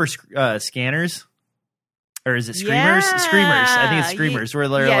remember Scanners? Or is it Screamers? Yeah. Screamers. I think it's Screamers where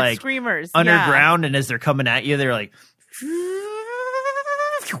they're like Screamers underground, and as they're coming at you, they're like,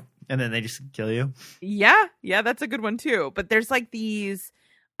 and then they just kill you. Yeah, that's a good one too. But there's like these,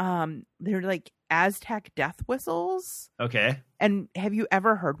 they're like Aztec death whistles. Okay. And have you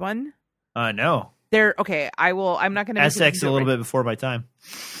ever heard one? No. They're okay. I'm not going to. Aztec's a little bit before my time.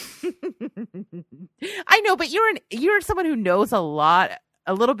 I know, but you're someone who knows a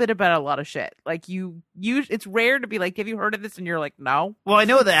little bit about a lot of shit. Like it's rare to be like, have you heard of this? And you're like, no. Well, I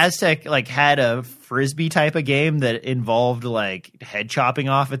know the Aztec like had a frisbee type of game that involved like head chopping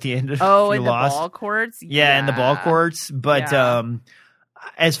off at the end of and the ball courts. Yeah, and the ball courts. But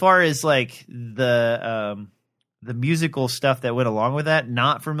as far as like the musical stuff that went along with that,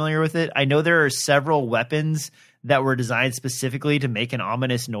 not familiar with it. I know there are several weapons that were designed specifically to make an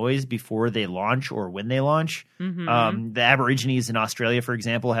ominous noise before they launch or when they launch. Mm-hmm. The Aborigines in Australia, for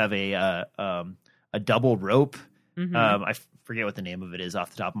example, have a double rope. Mm-hmm. I forget what the name of it is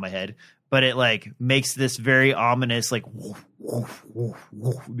off the top of my head, but it like makes this very ominous like woof, woof, woof,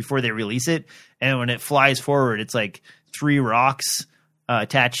 woof, before they release it. And when it flies forward, it's like 3 rocks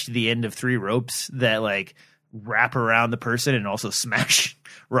attached to the end of 3 ropes that like wrap around the person and also smash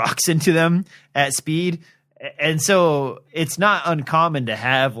rocks into them at speed. And so it's not uncommon to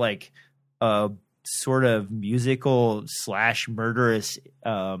have like a sort of musical / murderous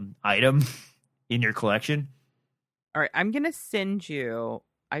item in your collection. All right, I'm going to send you.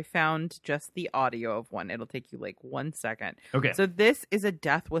 I found just the audio of one. It'll take you like 1 second. Okay. So this is a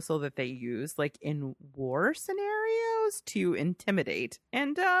death whistle that they use like in war scenarios to intimidate.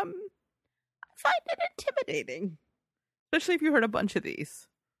 And I find it intimidating. Especially if you heard a bunch of these.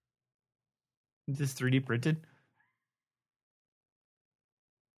 Is this 3D printed?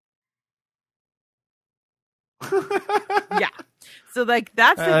 Yeah. So like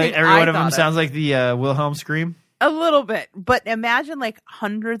that's the thing. Every one of them sounds like the Wilhelm scream. A little bit, but imagine like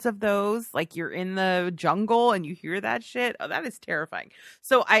hundreds of those. Like you're in the jungle and you hear that shit. Oh, that is terrifying.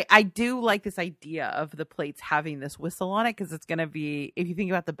 So I do like this idea of the plates having this whistle on it because it's gonna be, if you think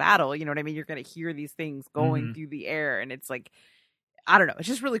about the battle, you know what I mean. You're gonna hear these things going through the air, and it's like, I don't know. It's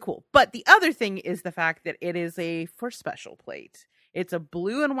just really cool. But the other thing is the fact that it is a for special plate. It's a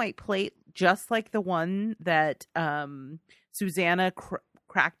blue and white plate, just like the one that Susanna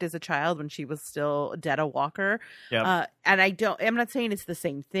cracked as a child when she was still Detta Walker. Yep. And I'm not saying it's the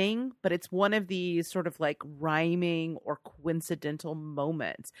same thing, but it's one of these sort of like rhyming or coincidental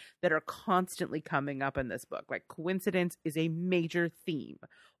moments that are constantly coming up in this book. Like coincidence is a major theme,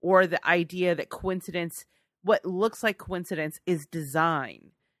 or the idea that coincidence, what looks like coincidence, is design,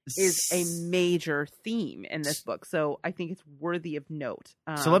 is a major theme in this book. So I think it's worthy of note.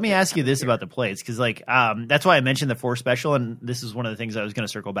 So let me ask you this about the plates, because like that's why I mentioned the 4 special, and this is one of the things I was going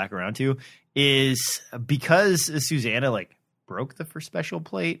to circle back around to, is because Susanna like broke the 4 special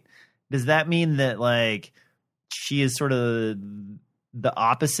plate. Does that mean that like she is sort of the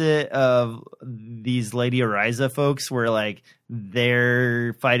opposite of these Lady Ariza folks, where like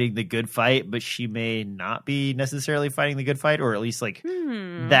they're fighting the good fight, but she may not be necessarily fighting the good fight, or at least like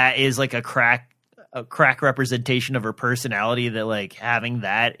that is like a crack representation of her personality, that like having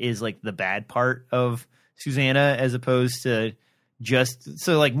that is like the bad part of Susanna, as opposed to just,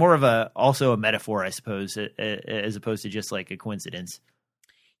 so like more of also a metaphor, I suppose, as opposed to just like a coincidence.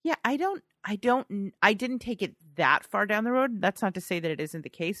 Yeah, I didn't take it that far down the road. That's not to say that it isn't the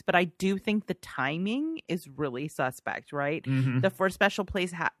case, but I do think the timing is really suspect, right? The 4 special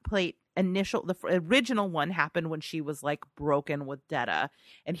plate the original one happened when she was like broken with Detta,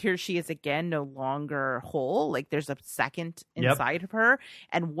 and here she is again, no longer whole. Like there's a second inside of her,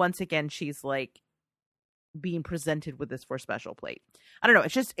 and once again she's like being presented with this 4 special plate. I don't know.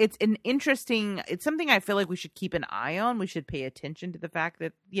 It's just, it's something I feel like we should keep an eye on. We should pay attention to the fact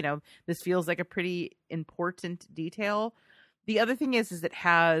that, you know, this feels like a pretty important detail. The other thing is it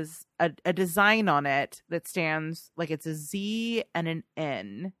has a design on it that stands like it's a Z and an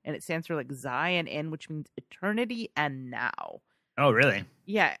N, and it stands for like Xi and N, which means eternity and now. Oh, really?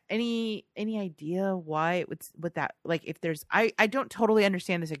 Yeah. Any idea why it would that, like, if there's, I don't totally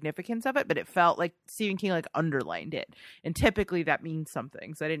understand the significance of it, but it felt like Stephen King like underlined it, and typically that means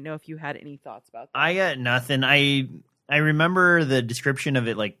something. So I didn't know if you had any thoughts about that. I got nothing. I remember the description of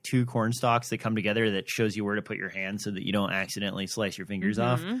it, like 2 corn stalks that come together that shows you where to put your hand so that you don't accidentally slice your fingers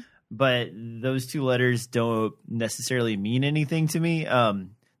off. But those 2 letters don't necessarily mean anything to me.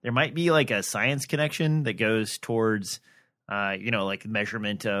 There might be like a science connection that goes towards like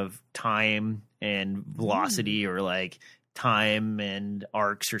measurement of time and velocity, or like time and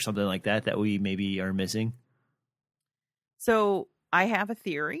arcs or something like that we maybe are missing. So I have a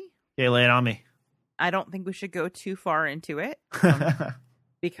theory. Okay, lay it on me. I don't think we should go too far into it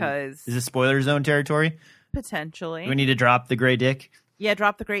because... Is this spoiler zone territory? Potentially. Do we need to drop the gray dick? Yeah,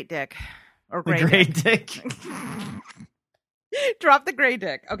 drop the great dick. Or gray dick. Drop the gray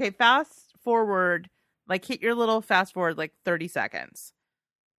dick. Okay, fast forward. Like, hit your little fast forward, like 30 seconds.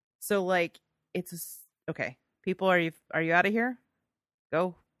 So, like, okay. People, are you out of here?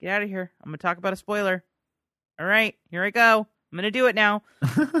 Go, get out of here. I'm gonna talk about a spoiler. All right, here I go. I'm gonna do it now.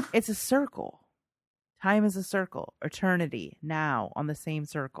 It's a circle. Time is a circle. Eternity, now, on the same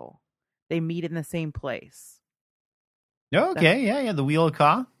circle. They meet in the same place. Okay, yeah, the wheel of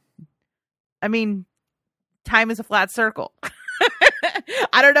Ka. I mean, time is a flat circle.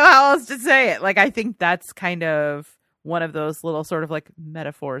 I don't know how else to say it. Like, I think that's kind of one of those little sort of like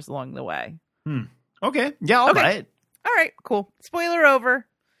metaphors along the way. Okay. Yeah, I'll buy it. All right, cool. Spoiler over.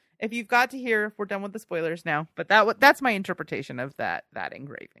 If you've got to hear, we're done with the spoilers now. But that's my interpretation of that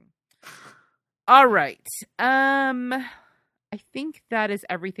engraving. All right. I think that is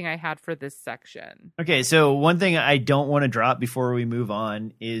everything I had for this section. Okay, so one thing I don't want to drop before we move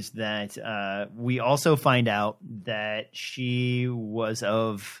on is that we also find out that she was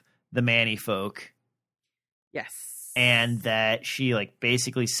of the Manny folk. Yes. And that she like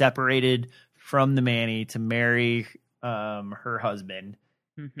basically separated from the Manny to marry her husband.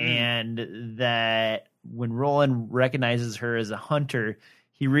 And that when Roland recognizes her as a hunter,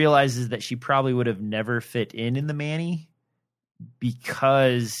 he realizes that she probably would have never fit in the Manny,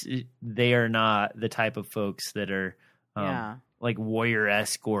 because they are not the type of folks that are like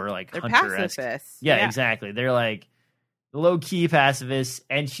warrior-esque or like they're hunter-esque. pacifists. Yeah, exactly. They're like low key pacifist,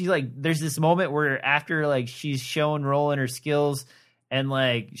 and she's like, there's this moment where after like she's shown Roland her skills, and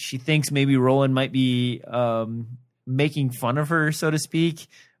like she thinks maybe Roland might be making fun of her, so to speak.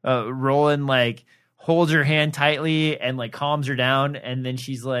 Roland like holds her hand tightly and like calms her down, and then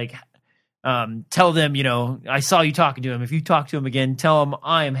she's like, tell them, you know, I saw you talking to him. If you talk to him again, tell him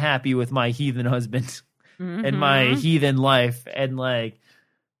I am happy with my heathen husband and my heathen life. And like,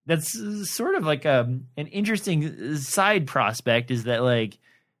 that's sort of like an interesting side prospect, is that like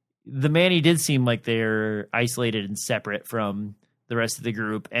the Manny did seem like they're isolated and separate from the rest of the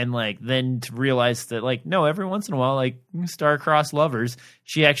group. And like, then to realize that like, no, every once in a while, like star-crossed lovers,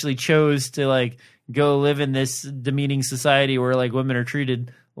 she actually chose to like go live in this demeaning society where like women are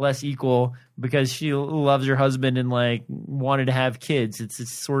treated less equal because she loves her husband and like wanted to have kids.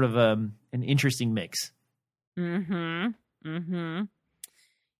 It's sort of an interesting mix.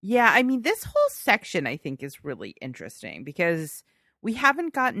 Yeah, I mean, this whole section I think is really interesting because we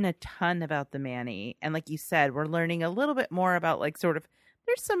haven't gotten a ton about the Manny, and like you said, we're learning a little bit more about like sort of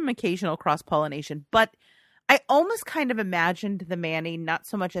there's some occasional cross-pollination, but I almost kind of imagined the Manny not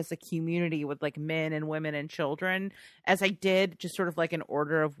so much as a community with like men and women and children as I did just sort of like an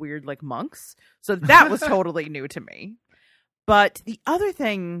order of weird like monks. So that was totally new to me. But the other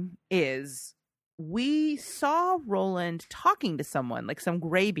thing is we saw Roland talking to someone, like some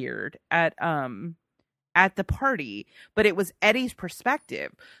graybeard at the party, but it was Eddie's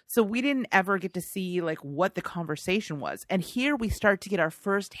perspective. So we didn't ever get to see like what the conversation was. And here we start to get our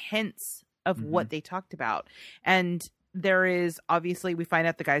first hints of what they talked about. And there is obviously, we find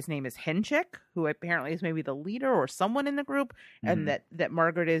out the guy's name is Henchik, who apparently is maybe the leader or someone in the group, and that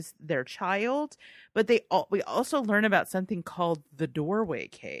Margaret is their child. But we also learn about something called the Doorway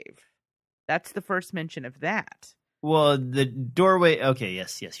Cave. That's the first mention of that. Well, the doorway. Okay,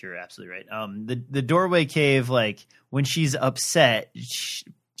 yes, you're absolutely right. The Doorway Cave, like when she's upset,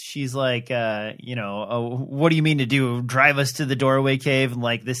 she's like, what do you mean to do? Drive us to the Doorway Cave? And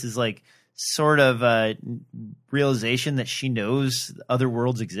like, this is like sort of a realization that she knows other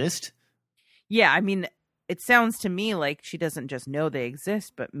worlds exist. Yeah, I mean, it sounds to me like she doesn't just know they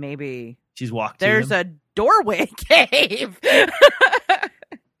exist, but maybe she's walked. There's a Doorway Cave. Because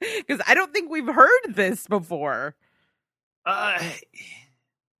I don't think we've heard this before.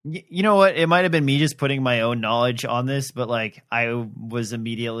 You know what? It might have been me just putting my own knowledge on this, but like I was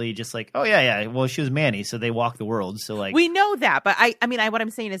immediately just like, oh yeah. Well, she was Manny, so they walk the world. So like we know that, but I mean, what I'm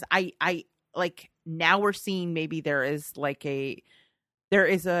saying is, I like now we're seeing maybe we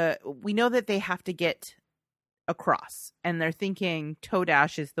know that they have to get across, and they're thinking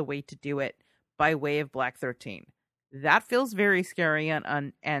Todash is the way to do it by way of Black 13. That feels very scary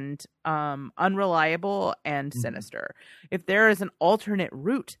and unreliable and sinister. If there is an alternate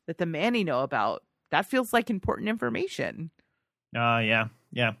route that the Manny know about, that feels like important information. Yeah.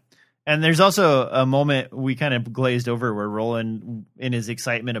 And there's also a moment we kind of glazed over where Roland, in his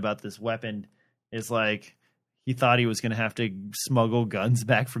excitement about this weapon, is like he thought he was going to have to smuggle guns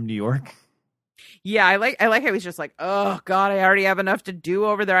back from New York. Yeah, I like how he's just like, oh God, I already have enough to do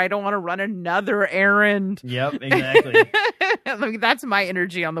over there. I don't want to run another errand. Yep, exactly. Like, that's my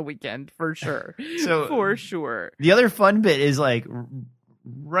energy on the weekend for sure. So for sure. The other fun bit is like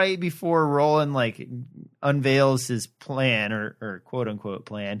right before Roland like unveils his plan or quote unquote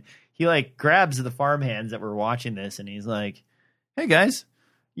plan, he like grabs the farmhands that were watching this and he's like, "Hey guys,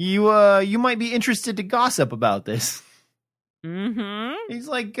 you might be interested to gossip about this." He's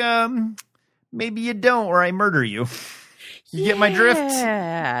like, maybe you don't, or I murder you. You get my drift?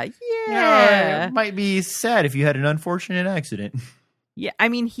 Yeah. It might be sad if you had an unfortunate accident. Yeah, I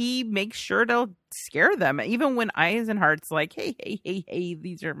mean, he makes sure to scare them. Even when Eisenhardt's like, hey,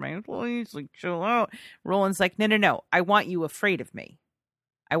 these are my employees, like, chill out. Roland's like, no, I want you afraid of me.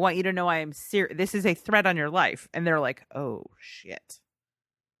 I want you to know I am serious. This is a threat on your life. And they're like, oh, shit.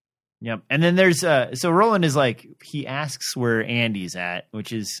 Yep. And then there's so Roland is like, he asks where Andy's at,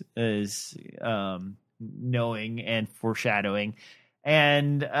 which is knowing and foreshadowing,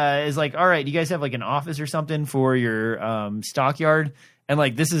 and is like, all right, do you guys have like an office or something for your stockyard? And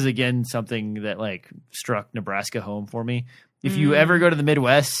like, this is again something that like struck Nebraska home for me. If you ever go to the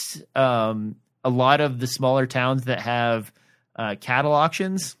Midwest, a lot of the smaller towns that have cattle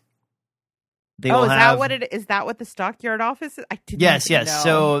auctions, is that what the stockyard office is? I didn't Yes. know.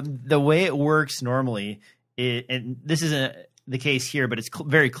 So the way it works normally, and this isn't the case here, but it's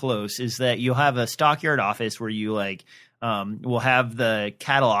very close, is that you'll have a stockyard office where you like will have the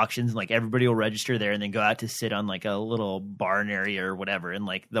cattle auctions, and like everybody will register there and then go out to sit on like a little barn area or whatever, and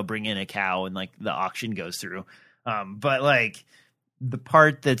like they'll bring in a cow and like the auction goes through. But like the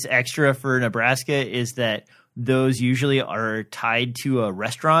part that's extra for Nebraska is that those usually are tied to a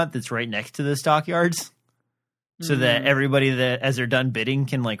restaurant that's right next to the stockyards. So that everybody that as they're done bidding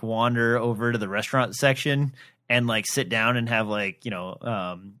can like wander over to the restaurant section and like sit down and have like,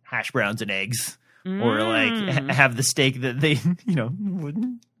 hash browns and eggs or like have the steak that they,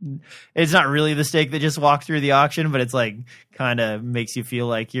 wouldn't. It's not really the steak that just walked through the auction, but it's like kind of makes you feel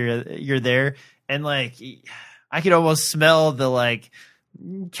like you're there. And like I could almost smell the like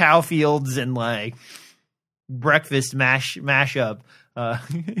cow fields and like breakfast mashup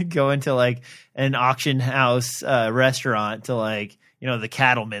go into like an auction house restaurant to like the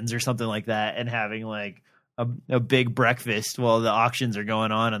Cattleman's or something like that, and having like a big breakfast while the auctions are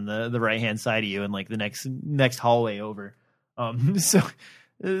going on the right hand side of you and like the next hallway over. So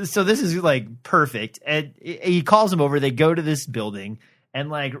this is like perfect. And he calls him over. They go to this building, and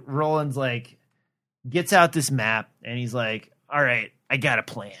like Roland's like gets out this map and he's like, all right, I got a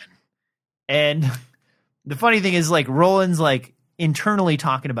plan. And the funny thing is like Roland's like internally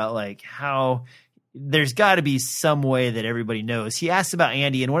talking about like how there's got to be some way that everybody knows. He asks about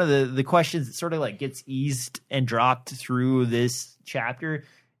Andy, and one of the questions that sort of like gets eased and dropped through this chapter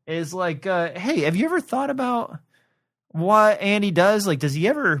is like, hey, have you ever thought about what Andy does? Like, does he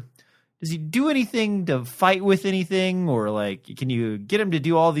do anything to fight with anything, or like, can you get him to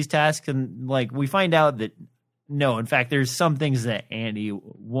do all these tasks? And like, we find out that no, in fact, there's some things that Andy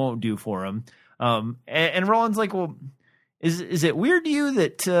won't do for him. And Roland's like, well, is it weird to you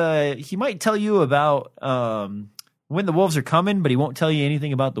that he might tell you about when the wolves are coming, but he won't tell you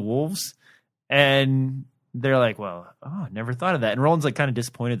anything about the wolves? And they're like, well, never thought of that. And Roland's like kind of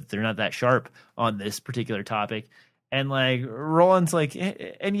disappointed that they're not that sharp on this particular topic. And like Roland's like,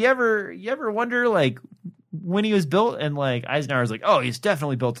 and you ever wonder like when he was built? And like Eisenhower's like, oh, he's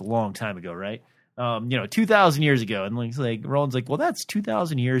definitely built a long time ago, right? 2,000 years ago. And like Roland's like, well, that's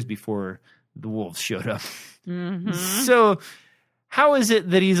 2,000 years before the wolves showed up. Mm-hmm. So how is it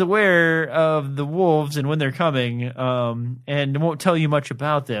that he's aware of the wolves and when they're coming, and won't tell you much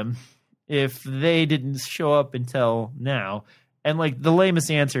about them if they didn't show up until now? And like the lamest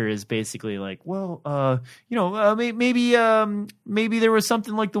answer is basically like, well, maybe there was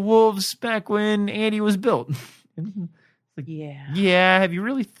something like the wolves back when Andy was built. Like, yeah. Have you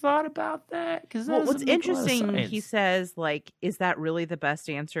really thought about that? Because what's interesting, he says, like, is that really the best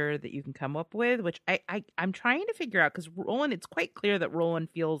answer that you can come up with? Which I'm trying to figure out, because Roland, it's quite clear that Roland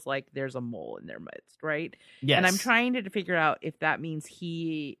feels like there's a mole in their midst, right? Yes. And I'm trying to figure out if that means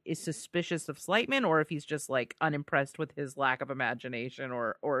he is suspicious of Slightman, or if he's just like unimpressed with his lack of imagination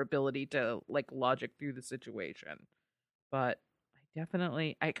or ability to like logic through the situation. But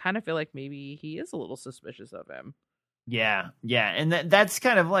I kind of feel like maybe he is a little suspicious of him. Yeah, and that's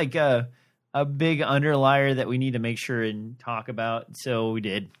kind of like a big underlier that we need to make sure and talk about. So we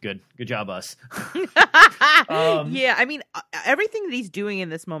did. Good job, us. Yeah, I mean, everything that he's doing in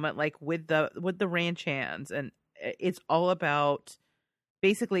this moment, like with the ranch hands, and it's all about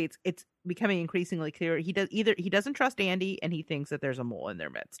basically it's becoming increasingly clear he doesn't trust Andy, and he thinks that there's a mole in their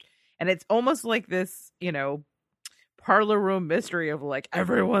midst, and it's almost like this, parlor room mystery of like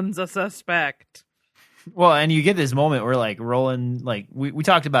everyone's a suspect. Well, and you get this moment where like Roland, like we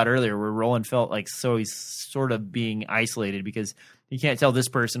talked about earlier, where Roland felt like so he's sort of being isolated because you can't tell this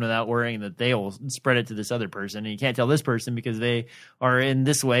person without worrying that they will spread it to this other person, and you can't tell this person because they are in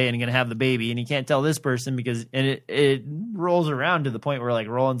this way and going to have the baby, and you can't tell this person because, and it rolls around to the point where like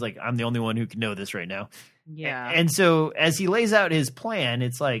Roland's like, I'm the only one who can know this right now. Yeah. And so as he lays out his plan,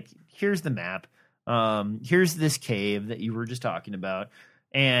 it's like, here's the map, here's this cave that you were just talking about.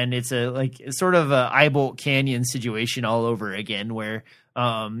 And it's sort of a Eyebolt Canyon situation all over again, where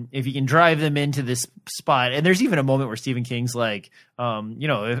if you can drive them into this spot, and there's even a moment where Stephen King's like,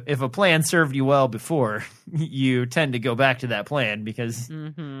 if a plan served you well before, you tend to go back to that plan because,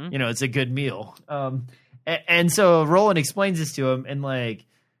 it's a good meal. And so Roland explains this to him, and like,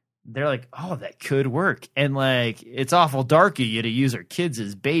 they're like, oh, that could work. And like, it's awful dark of you to use our kids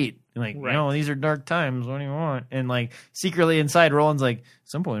as bait. And like, right. These are dark times. What do you want? And like, secretly inside, Roland's like, at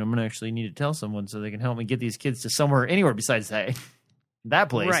some point, I'm going to actually need to tell someone so they can help me get these kids to anywhere besides that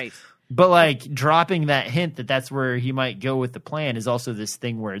place. Right. But like, dropping that hint that that's where he might go with the plan is also this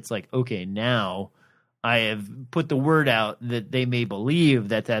thing where it's like, okay, now I have put the word out that they may believe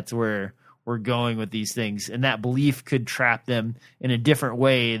that that's where we're going with these things, and that belief could trap them in a different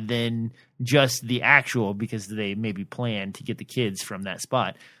way than just the actual, because they maybe plan to get the kids from that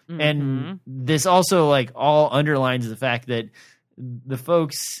spot. Mm-hmm. And this also like all underlines the fact that the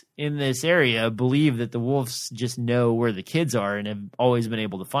folks in this area believe that the wolves just know where the kids are and have always been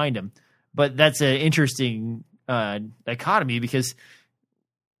able to find them. But that's an interesting dichotomy, because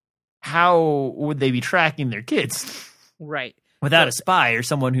how would they be tracking their kids Right. without a spy or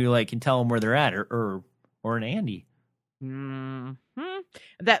someone who like can tell them where they're at, or an Andy? Hmm.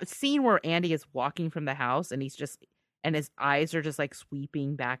 That scene where Andy is walking from the house and his eyes are just like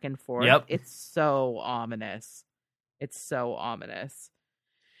sweeping back and forth. Yep. It's so ominous. It's so ominous.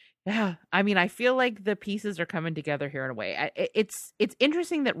 Yeah, I mean, I feel like the pieces are coming together here in a way. It's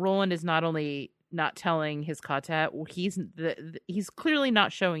interesting that Roland is not only not telling his quartet, he's clearly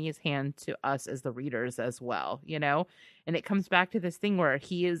not showing his hand to us as the readers as well, you know. And it comes back to this thing where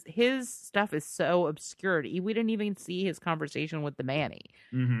his stuff is so obscured. We didn't even see his conversation with the Manny.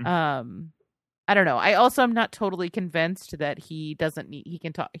 Mm-hmm. I don't know. I also am not totally convinced that he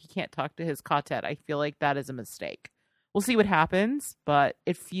can't talk to his quartet. I feel like that is a mistake. We'll see what happens, but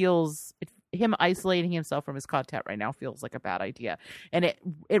him isolating himself from his quartet right now feels like a bad idea. And it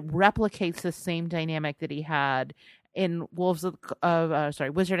replicates the same dynamic that he had in Wizard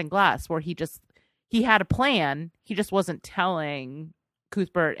and Glass, where he had a plan. He just wasn't telling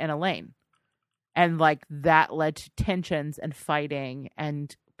Cuthbert and Elaine. And like that led to tensions and fighting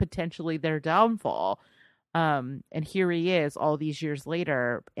and potentially their downfall. And here he is all these years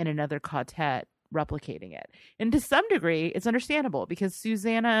later in another quartet replicating it. And to some degree, it's understandable because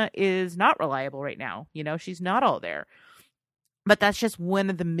Susanna is not reliable right now. You know, she's not all there. But that's just one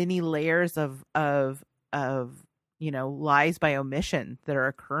of the many layers of lies by omission that are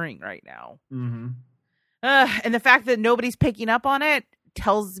occurring right now. Mm-hmm. And the fact that nobody's picking up on it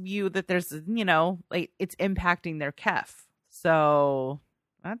tells you that there's, like it's impacting their kef. So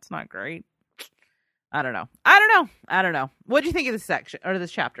that's not great. I don't know. What do you think of this section or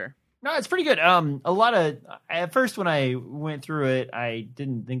this chapter? No, it's pretty good. A lot of at first when I went through it, I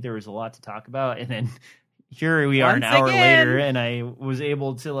didn't think there was a lot to talk about, and then here we are an hour later, and I was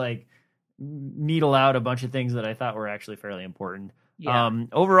able to like needle out a bunch of things that I thought were actually fairly important. Yeah.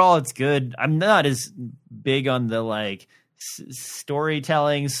 Overall, it's good. I'm not as big on the like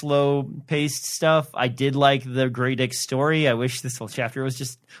storytelling, slow paced stuff. I did like the Grey Dick story. I wish this whole chapter was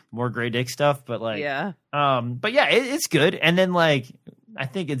just more Grey Dick stuff, but like, yeah. But yeah, it's good. And then like, I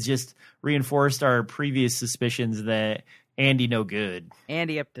think it's just reinforced our previous suspicions that Andy no good.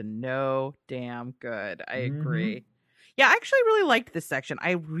 Andy up to no damn good. I agree. Yeah, I actually really liked this section.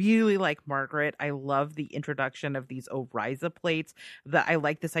 I really like Margaret. I love the introduction of these Oriza plates. I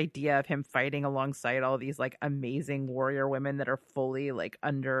like this idea of him fighting alongside all these like amazing warrior women that are fully like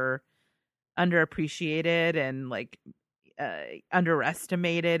underappreciated and like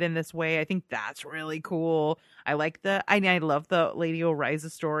underestimated in this way. I think that's really cool. I love the Lady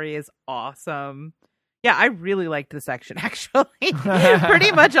Oriza story is awesome. Yeah, I really liked the section, actually.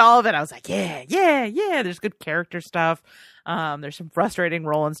 Pretty much all of it. I was like, yeah. There's good character stuff. There's some frustrating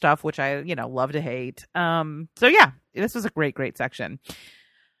Roland stuff, which I, love to hate. So yeah, this was a great section.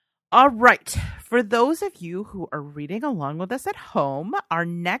 All right. For those of you who are reading along with us at home, our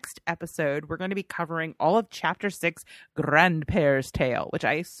next episode, we're going to be covering all of Chapter 6, Grandpère's Tale, which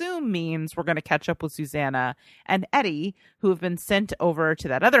I assume means we're going to catch up with Susanna and Eddie, who have been sent over to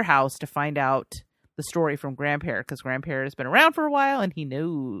that other house to find out the story from Grandpère, because Grandpère has been around for a while and he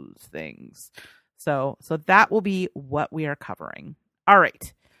knows things. So that will be what we are covering. All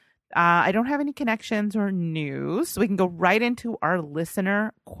right. I don't have any connections or news, so we can go right into our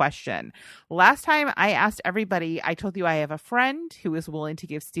listener question. Last time I asked everybody, I told you I have a friend who is willing to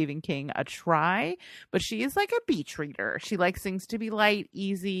give Stephen King a try, but she is like a beach reader. She likes things to be light,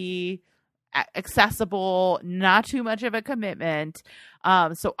 easy, accessible, not too much of a commitment.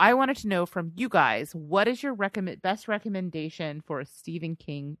 So I wanted to know from you guys, what is your best recommendation for a Stephen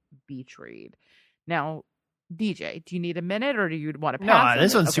King beach read? Now, DJ, do you need a minute or do you want to pass? No,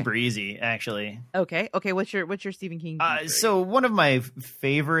 this one's super easy, actually. Okay. What's your Stephen King? So one of my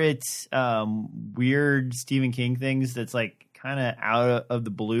favorite weird Stephen King things that's like kind of out of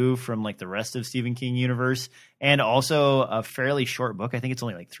the blue from like the rest of Stephen King universe, and also a fairly short book. I think it's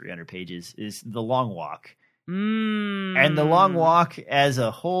only like 300 pages. Is The Long Walk. And The Long Walk as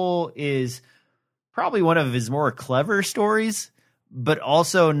a whole is probably one of his more clever stories, but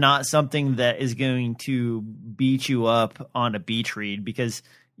also not something that is going to beat you up on a beach read, because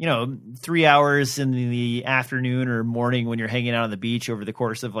 3 hours in the afternoon or morning when you're hanging out on the beach over the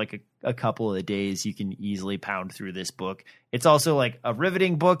course of like a couple of days, you can easily pound through this book. It's also like a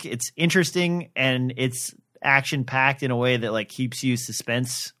riveting book. It's interesting and it's action packed in a way that like keeps you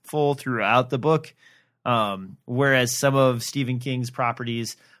suspenseful throughout the book. Whereas some of Stephen King's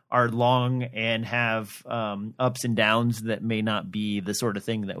properties are long and have ups and downs that may not be the sort of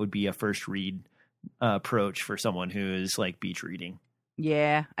thing that would be a first read approach for someone who is like beach reading.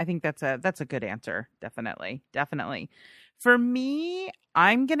 Yeah, I think that's a good answer. Definitely. For me,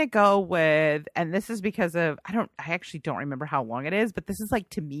 I'm going to go with, and this is because of, I actually don't remember how long it is, but this is like,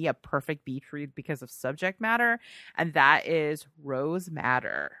 to me, a perfect beach read because of subject matter. And that is Rose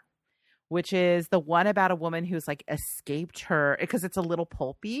Madder, which is the one about a woman who's like escaped her, because it's a little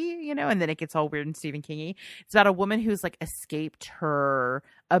pulpy, you know, and then it gets all weird and Stephen King-y. It's about a woman who's like escaped her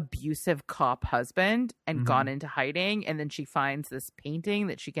abusive cop husband and gone into hiding. And then she finds this painting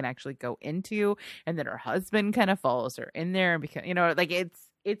that she can actually go into. And then her husband kind of follows her in there. And because, you know, like it's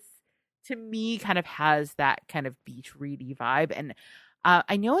to me kind of has that kind of beach ready vibe. And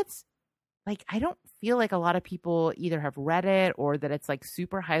I know it's, like, I don't feel like a lot of people either have read it or that it's like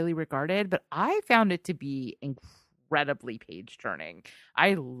super highly regarded, but I found it to be incredibly page turning.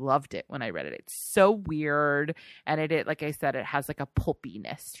 I loved it when I read it. It's so weird. And it, like I said, it has like a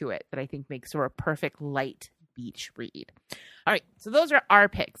pulpiness to it that I think makes for a perfect light beach read. All right. So those are our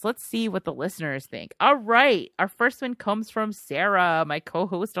picks. Let's see what the listeners think. All right. Our first one comes from Sarah, my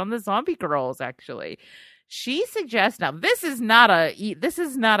co-host on the Zombie Girls, actually. She suggests, now this is not a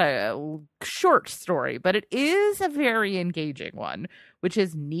short story, but it is a very engaging one, which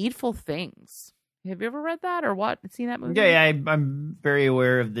is Needful Things. Have you ever read that or seen that movie? Yeah, I'm very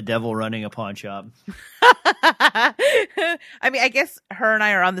aware of the devil running a pawn shop. I mean, I guess her and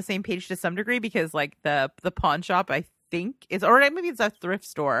I are on the same page to some degree because like the pawn shop, I think is, or maybe it's a thrift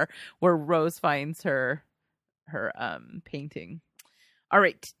store where Rose finds her painting. All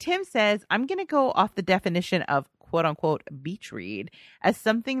right. Tim says, I'm going to go off the definition of quote unquote beach read as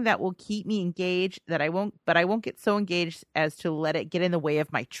something that will keep me engaged, but I won't get so engaged as to let it get in the way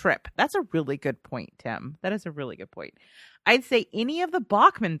of my trip. That's a really good point, Tim. That is a really good point. I'd say any of the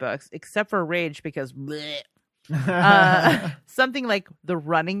Bachman books except for Rage because something like The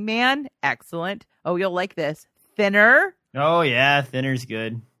Running Man. Excellent. Oh, you'll like this. Thinner. Oh yeah. Thinner's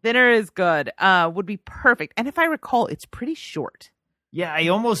good. Thinner is good. Would be perfect. And if I recall, it's pretty short. Yeah, I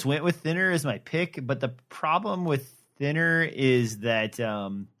almost went with Thinner as my pick, but the problem with Thinner is that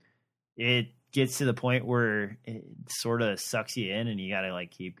it gets to the point where it sort of sucks you in and you got to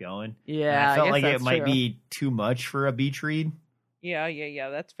like keep going. Yeah, and I felt like it true. might be too much for a beach read. Yeah,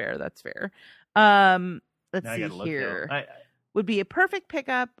 that's fair. Let's see here. Would be a perfect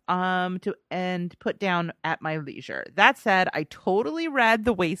pickup to put down at my leisure. That said, I totally read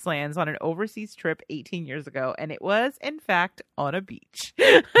The Wastelands on an overseas trip 18 years ago, and it was, in fact, on a beach.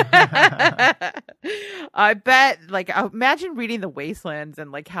 I bet, like, imagine reading The Wastelands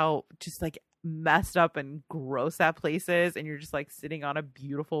and, like, how just, like, messed up and gross that place is, and you're just, like, sitting on a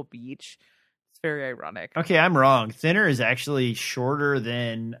beautiful beach. It's very ironic. Okay, I'm wrong. Thinner is actually shorter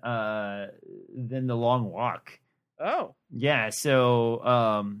than The Long Walk. Oh. Yeah, so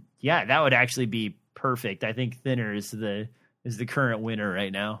that would actually be perfect. I think Thinner is the current winner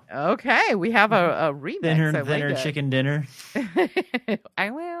right now. Okay, we have a remix. Thinner chicken dinner.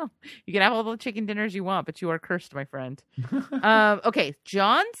 I will. You can have all the chicken dinners you want, but you are cursed, my friend. Okay,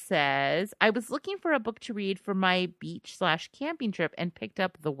 John says, I was looking for a book to read for my beach/camping trip and picked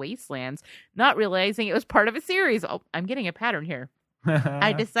up The Wastelands, not realizing it was part of a series. Oh, I'm getting a pattern here.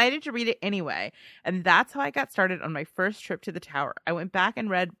 I decided to read it anyway, and that's how I got started on my first trip to the tower. I went back and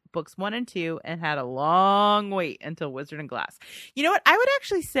read books 1 and 2 and had a long wait until Wizard and Glass. You know what? I would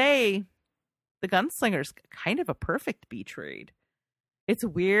actually say The Gunslinger's kind of a perfect beach read. It's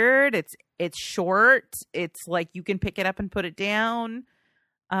weird. It's short. It's like you can pick it up and put it down.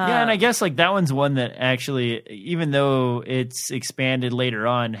 Yeah, and I guess like that one's one that actually, even though it's expanded later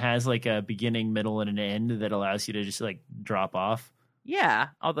on, has like a beginning, middle, and an end that allows you to just like drop off. Yeah,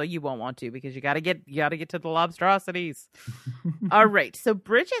 although you won't want to because you got to get to the lobsterosities. All right. So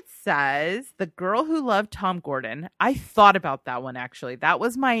Bridget says The Girl Who Loved Tom Gordon. I thought about that one actually. That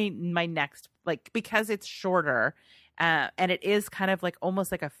was my next, like, because it's shorter, and it is kind of like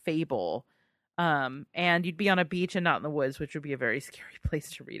almost like a fable. And you'd be on a beach and not in the woods, which would be a very scary place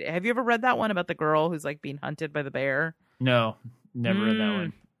to read it. Have you ever read that one about the girl who's like being hunted by the bear? No, never read that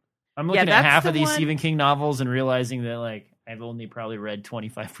one. I'm looking at half of these Stephen King novels and realizing that like I've only probably read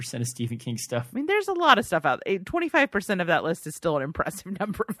 25% of Stephen King stuff. I mean, there's a lot of stuff out there. 25% of that list is still an impressive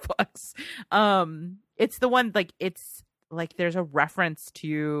number of books. It's the one, like, it's like there's a reference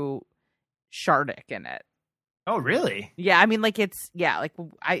to Shardik in it. Oh, really? Yeah, I mean, like, like,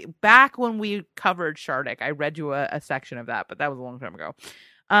 back when we covered Shardik, I read you a section of that, but that was a long time ago.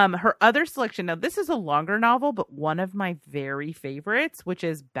 Her other selection, now this is a longer novel, but one of my very favorites, which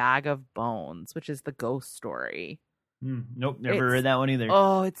is Bag of Bones, which is the ghost story. Nope, never read that one either.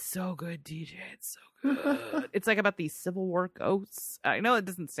 Oh, it's so good, DJ. It's so good. It's like about these Civil War ghosts. I know it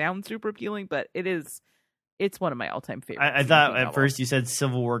doesn't sound super appealing, but it is It's one of my all-time favorites. I thought at first you said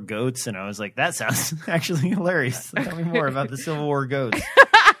Civil War goats, and I was like, that sounds actually hilarious. Tell me more about the Civil War goats.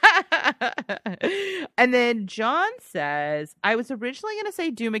 And then John says, I was originally going to say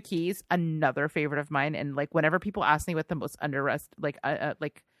Duma Keys, another favorite of mine. And like whenever people ask me what the most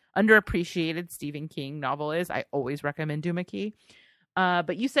underappreciated Stephen King novel is, I always recommend Duma Key.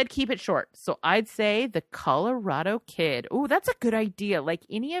 But you said keep it short. So I'd say The Colorado Kid. Oh, that's a good idea. Like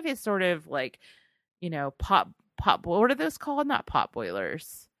any of his sort of like, pot, what are those called? Not pot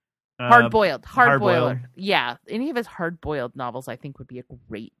boilers. Hard boiled. Yeah. Any of his hard boiled novels, I think, would be a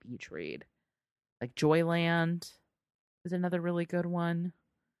great beach read. Like Joyland is another really good one.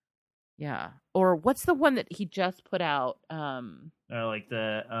 Yeah. Or what's the one that he just put out? Like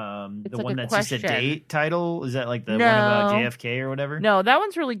the like one that's question. just a date title? Is that like the one about JFK or whatever? No, that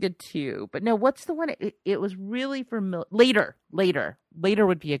one's really good too. But no, what's the one? It was really for later. Later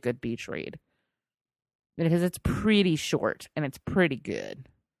would be a good beach read because it's pretty short and it's pretty good.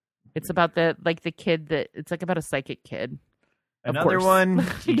 It's about the kid it's like about a psychic kid. Another one.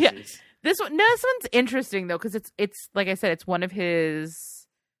 Yeah. This one's interesting though because it's like I said, it's one of his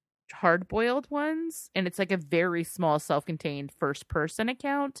hard-boiled ones, and it's like a very small, self-contained first-person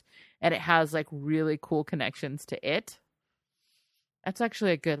account, and it has like really cool connections to it. That's actually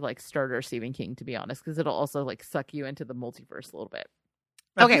a good like starter Stephen King, to be honest, because it'll also like suck you into the multiverse a little bit.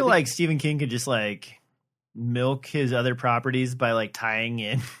 I feel like Stephen King could just like milk his other properties by like tying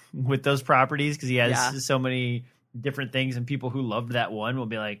in with those properties because he has so many different things, and people who loved that one will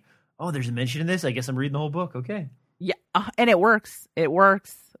be like, oh, there's a mention in this, I guess I'm reading the whole book. Okay. Yeah. And it works.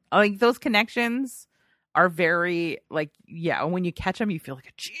 Like those connections are very like, when you catch them, you feel like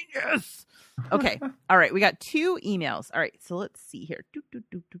a genius. Okay. All right. We got 2 emails. All right. So let's see here.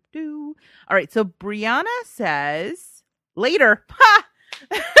 All right. So Brianna says later. Ha!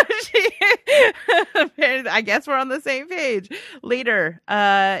 I guess we're on the same page. Later,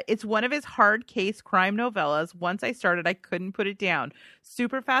 it's one of his hard case crime novellas. Once I started, I couldn't put it down.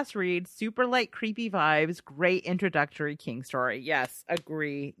 Super fast read, super light, creepy vibes, great introductory King story. Yes,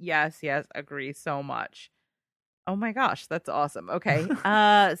 agree. Yes, agree so much. Oh my gosh, that's awesome. Okay.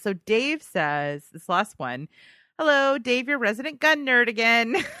 So Dave says, this last one. Hello, Dave, your resident gun nerd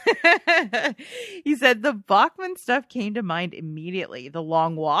again. He said the Bachman stuff came to mind immediately. The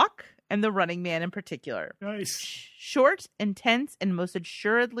Long Walk and The Running Man in particular. Nice. Short, intense, and most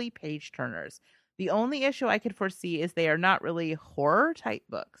assuredly page turners. The only issue I could foresee is they are not really horror type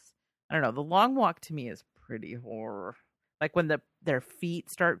books. I don't know. The Long Walk to me is pretty horror. Like when their feet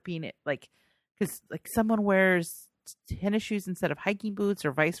start being like, because like someone wears tennis shoes instead of hiking boots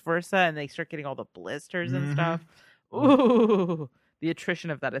or vice versa, and they start getting all the blisters and stuff. Ooh, the attrition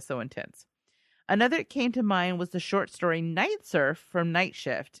of that is so intense. Another that came to mind was the short story Night Surf from Night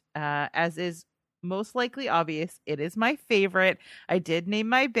Shift. As is most likely obvious, it is my favorite. I did name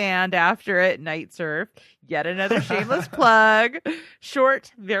my band after it, Night Surf. Yet another shameless plug.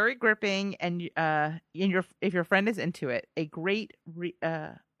 Short, very gripping, and if your friend is into it, a great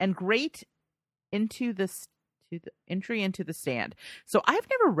into the entry into the stand. So I've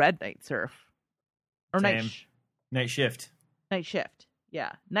never read Night Surf or Night Shift. Night Shift.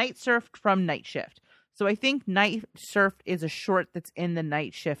 Yeah. Night Surf from Night Shift. So I think Night Surf is a short that's in the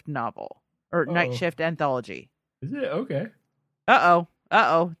Night Shift novel or Night Shift anthology. Is it? Okay. Uh-oh.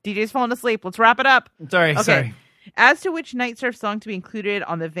 DJ's falling asleep. Let's wrap it up. Sorry. As to which Night Surf song to be included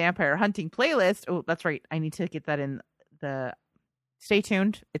on the vampire hunting playlist. Oh, that's right. I need to get that in the... Stay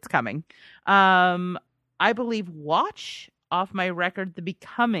tuned. It's coming. I believe Watch off my record, The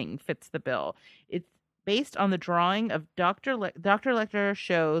Becoming fits the bill. It's based on the drawing of Dr. Lecter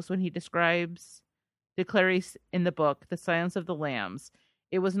shows when he declares in the book, The Silence of the Lambs.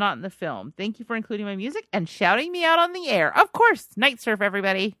 It was not in the film. Thank you for including my music and shouting me out on the air. Of course, Night Surf,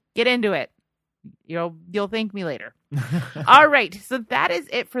 everybody. Get into it. You'll thank me later. All right. So that is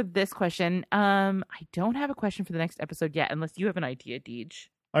it for this question. I don't have a question for the next episode yet, unless you have an idea, Deej.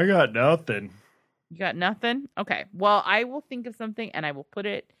 I got nothing. You got nothing? Okay. Well, I will think of something and I will put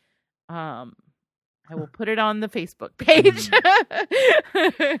it on the Facebook page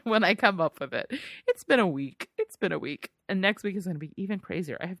when I come up with it. It's been a week. And next week is going to be even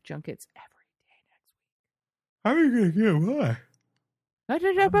crazier. I have junkets every day next week. How are you going to get by?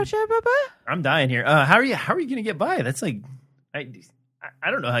 I'm dying here. How are you going to get by? That's like, I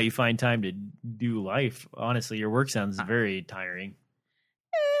don't know how you find time to do life. Honestly, your work sounds very tiring.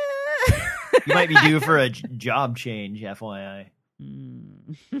 You might be due for a job change, FYI.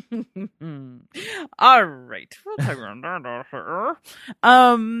 All right.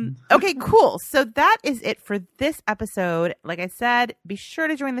 Okay, cool. So that is it for this episode. Like I said, be sure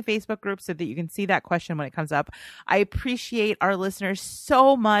to join the Facebook group so that you can see that question when it comes up. I appreciate our listeners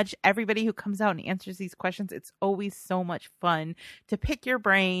so much. Everybody who comes out and answers these questions. It's always so much fun to pick your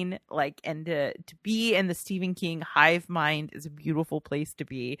brain, and to be in the Stephen King hive mind is a beautiful place to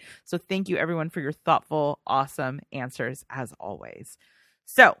be. So thank you everyone for your thoughtful, awesome answers as always.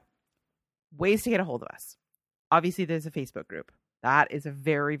 So, ways to get a hold of us. Obviously, there's a Facebook group. That is a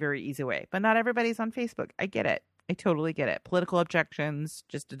very, very easy way. But not everybody's on Facebook. I get it. I totally get it. Political objections,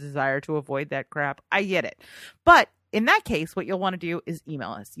 just a desire to avoid that crap. I get it. But in that case, what you'll want to do is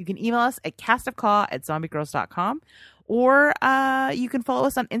email us. You can email us at castofcaw@zombiegirls.com, or you can follow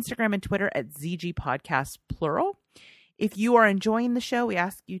us on Instagram and Twitter at ZGPodcast plural. If you are enjoying the show, we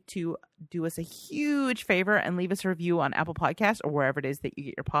ask you to do us a huge favor and leave us a review on Apple Podcasts or wherever it is that you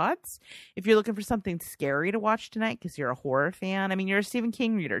get your pods. If you're looking for something scary to watch tonight because you're a horror fan, I mean, you're a Stephen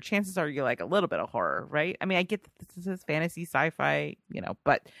King reader, chances are you like a little bit of horror, right? I mean, I get that this is fantasy, sci-fi,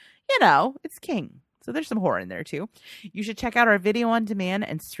 but, it's King. So there's some horror in there too. You should check out our video on demand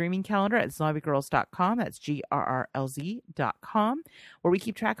and streaming calendar at zombiegirls.com. That's GRRLZ.com, where we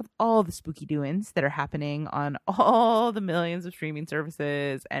keep track of all the spooky doings that are happening on all the millions of streaming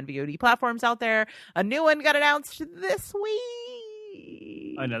services and VOD platforms out there. A new one got announced this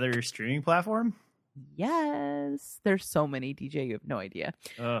week. Another streaming platform? Yes, there's so many, DJ, you have no idea.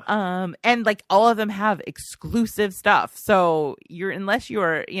 And like all of them have exclusive stuff, so unless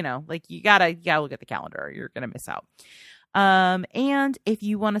you're you gotta look at the calendar or you're gonna miss out. And if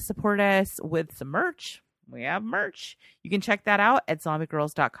you want to support us with some merch, we have merch. You can check that out at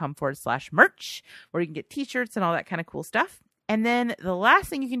zombiegirls.com/merch, where you can get t-shirts and all that kind of cool stuff. And then the last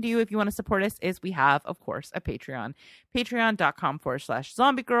thing you can do if you want to support us is we have, of course, a Patreon.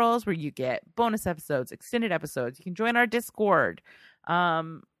 Patreon.com/zombiegirls, where you get bonus episodes, extended episodes. You can join our Discord.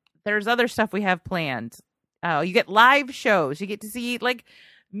 There's other stuff we have planned. You get live shows. You get to see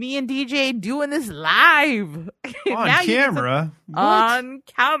me and DJ doing this live on camera. On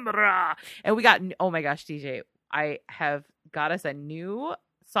camera. And we got, oh my gosh, DJ, I have got us a new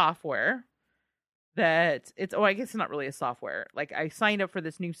software. I guess it's not really a software. I signed up for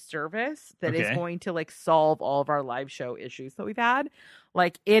this new service that is going to solve all of our live show issues that we've had.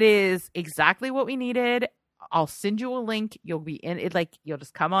 It is exactly what we needed. I'll send you a link. You'll be in it. You'll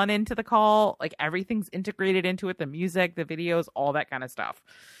just come on into the call. Everything's integrated into it. The music, the videos, all that kind of stuff.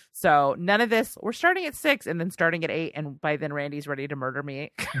 So none of this, we're starting at 6 and then starting at 8. And by then Randy's ready to murder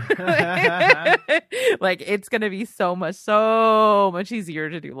me. It's going to be so much easier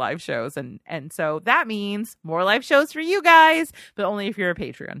to do live shows. And so that means more live shows for you guys, but only if you're a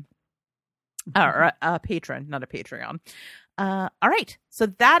Patreon. Or a patron, not a Patreon. All right. So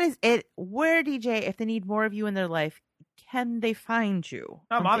that is it. Where, DJ, if they need more of you in their life, can they find you?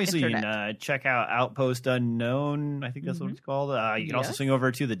 Obviously, you can check out Outpost Unknown. I think that's what it's called. You can also swing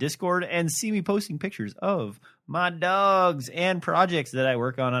over to the Discord and see me posting pictures of my dogs and projects that I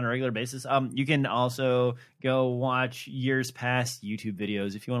work on a regular basis. You can also go watch years past YouTube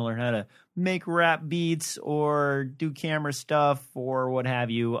videos if you want to learn how to make rap beats or do camera stuff or what have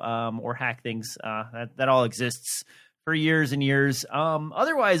you, or hack things. That all exists for years and years.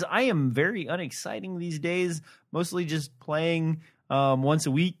 Otherwise, I am very unexciting these days, mostly just playing once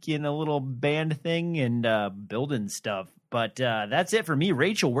a week in a little band thing and building stuff. But that's it for me.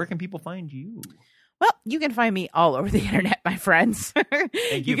 Rachel, where can people find you? Well, you can find me all over the internet, my friends.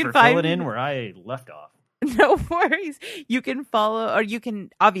 Thank you for filling in where I left off. No worries. You can follow, or you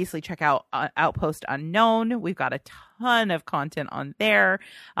can obviously check out Outpost Unknown. We've got a ton of content on there.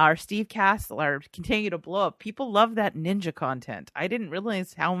 Our Steve casts are continue to blow up. People love that ninja content. I didn't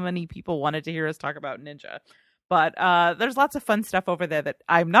realize how many people wanted to hear us talk about ninja. But there's lots of fun stuff over there that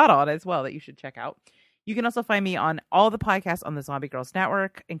I'm not on as well that you should check out. You can also find me on all the podcasts on the Zombie Girls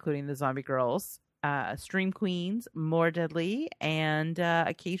Network, including the Zombie Girls, Stream Queens, More Deadly, and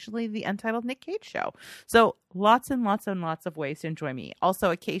occasionally the Untitled Nick Cage Show. So lots and lots and lots of ways to enjoy me.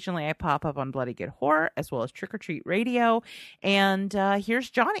 Also, occasionally I pop up on Bloody Good Horror, as well as Trick or Treat Radio, and Here's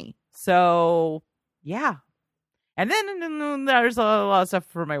Johnny. So yeah. And then there's a lot of stuff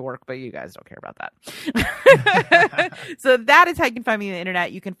for my work, but you guys don't care about that. So that is how you can find me on the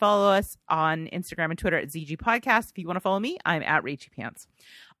internet. You can follow us on Instagram and Twitter at ZG Podcast. If you want to follow me, I'm at Rachy Pants.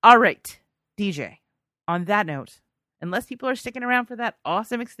 All right, DJ, on that note, unless people are sticking around for that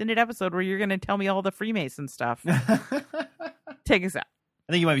awesome extended episode where you're going to tell me all the Freemason stuff, take us out.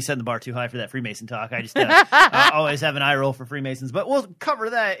 think you might be setting the bar too high for that Freemason talk. I just always have an eye roll for Freemasons, but we'll cover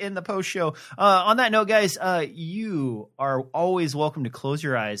that in the post show. On that note, guys, you are always welcome to close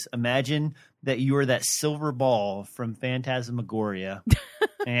your eyes. Imagine that you are that silver ball from Phantasmagoria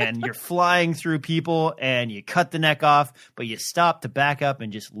and you're flying through people and you cut the neck off, but you stop to back up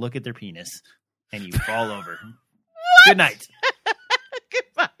and just look at their penis and you fall over. Good night.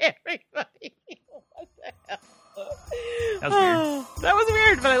 Goodbye, everybody. What the hell? That was weird. That was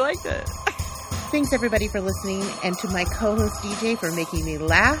weird, but I liked it. Thanks, everybody, for listening, and to my co-host DJ for making me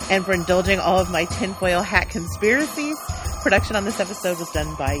laugh and for indulging all of my tinfoil hat conspiracies. Production on this episode was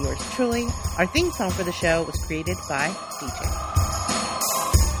done by yours truly. Our theme song for the show was created by DJ.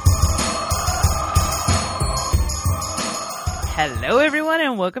 Hello, everyone,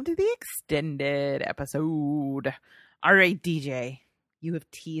 and welcome to the extended episode. All right, DJ, you have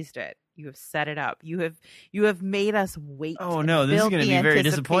teased it. You have set it up. You have made us wait. Oh no, this is going to be very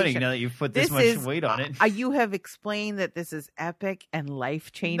disappointing now that you've put this much weight on it. You have explained that this is epic and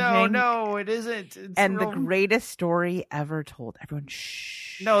life-changing. No, it isn't. And the greatest story ever told. Everyone,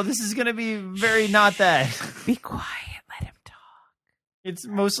 shh. No, this is going to be very not that. Be quiet. Let him talk. It's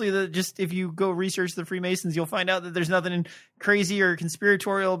mostly just if you go research the Freemasons, you'll find out that there's nothing crazy or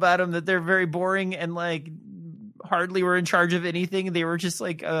conspiratorial about them, that they're very boring and like hardly were in charge of anything. They were just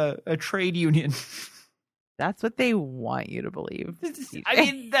like a trade union. That's what they want you to believe. I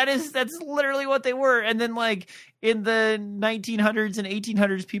mean, that's literally what they were. And then like in the 1900s and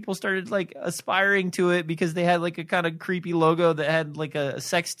 1800s, people started like aspiring to it because they had like a kind of creepy logo that had like a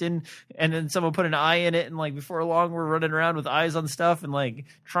sexton, and then someone put an eye in it, and like before long we're running around with eyes on stuff and like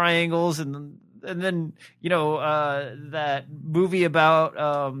triangles, and then, you know, that movie about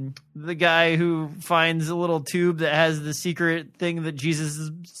the guy who finds a little tube that has the secret thing that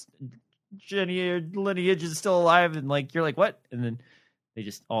Jesus' lineage is still alive, and like you're like, what? And then they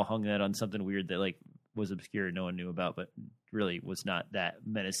just all hung that on something weird that like was obscure and no one knew about, but really was not that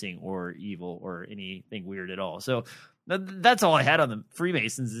menacing or evil or anything weird at all. So that's all I had on the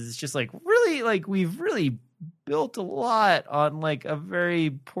Freemasons. Is it's just like really, like we've really built a lot on like a very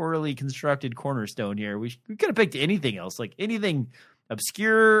poorly constructed cornerstone here. We could have picked anything else, like anything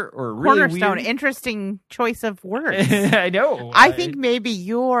obscure or really cornerstone. weird. Interesting choice of words. I know. I think maybe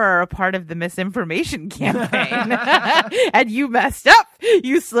you're a part of the misinformation campaign and you messed up.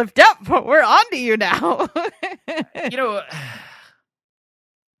 You slipped up, but we're on to you now. You know,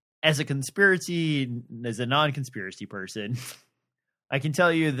 as a non-conspiracy person, I can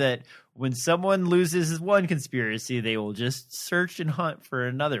tell you that when someone loses one conspiracy, they will just search and hunt for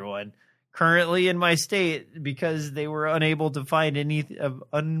another one. Currently in my state, because they were unable to find any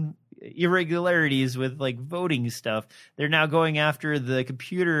irregularities with like voting stuff, they're now going after the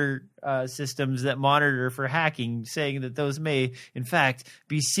computer systems that monitor for hacking, saying that those may, in fact,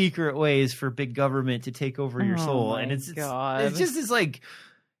 be secret ways for big government to take over your soul. And it's just this like,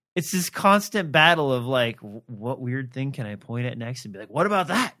 it's this constant battle of like, what weird thing can I point at next and be like, what about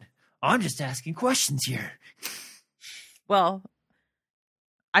that? I'm just asking questions here. Well,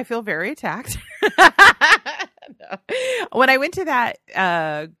 I feel very attacked. No. When I went to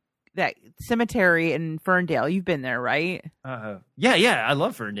that cemetery in Ferndale, you've been there, right? Yeah, I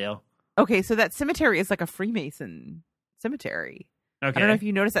love Ferndale. Okay, so that cemetery is like a Freemason cemetery. Okay. I don't know if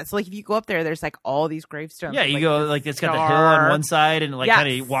you noticed that. So like if you go up there, there's like all these gravestones. Yeah, you like, go like it's got the hill on one side and like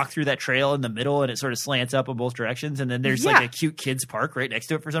kind of walk through that trail in the middle, and it sort of slants up in both directions, and then there's like a cute kids park right next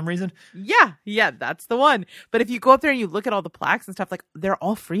to it for some reason. Yeah, that's the one. But if you go up there and you look at all the plaques and stuff, like they're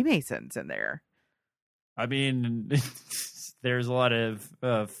all Freemasons in there. I mean, there's a lot of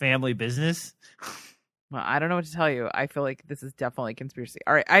family business. Well, I don't know what to tell you. I feel like this is definitely conspiracy.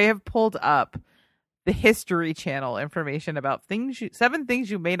 All right, I have pulled up the History Channel information about 7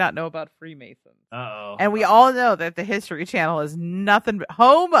 things you may not know about Freemasons. Uh-oh. And we all know that the History Channel is nothing but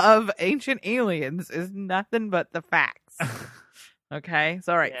home of ancient aliens, is nothing but the facts. Okay,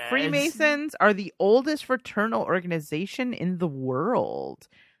 so all right, yes. Freemasons are the oldest fraternal organization in the world.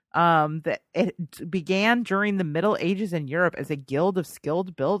 That it began during the Middle Ages in Europe as a guild of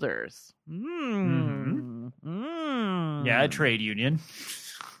skilled builders. Yeah, a trade union.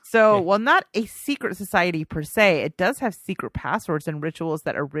 So, while not a secret society per se, it does have secret passwords and rituals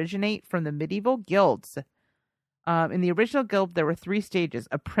that originate from the medieval guilds. In the original guild, there were 3 stages: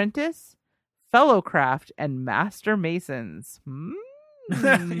 apprentice, fellowcraft, and master masons.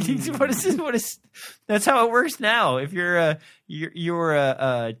 What is that's how it works now. If you're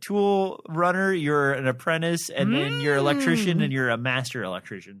a tool runner, you're an apprentice, and then you're an electrician, and you're a master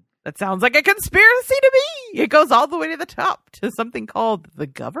electrician. That sounds like a conspiracy to me. It goes all the way to the top to something called the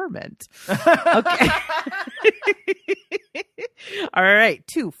government. Okay. All right.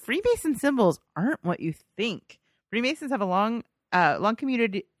 2, Freemason symbols aren't what you think. Freemasons have long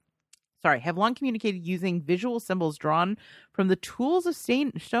communicated using visual symbols drawn from the tools of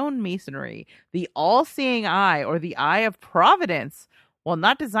stone masonry. The all-seeing eye, or the eye of providence, while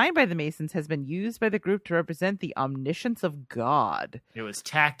not designed by the Masons, has been used by the group to represent the omniscience of God. It was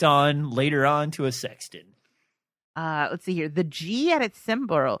tacked on later on to a sexton. Let's see here. The G at its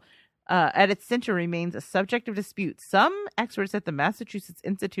symbol, at its center, remains a subject of dispute. Some experts at the Massachusetts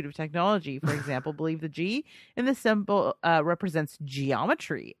Institute of Technology, for example, believe the G in the symbol represents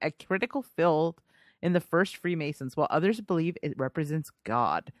geometry, a critical field in the first Freemasons, while others believe it represents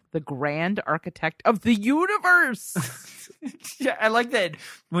God, the grand architect of the universe. Yeah, I like that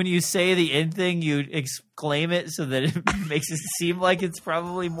when you say the end thing, you exclaim it so that it makes it seem like it's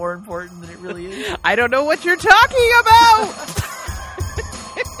probably more important than it really is. I don't know what you're talking about.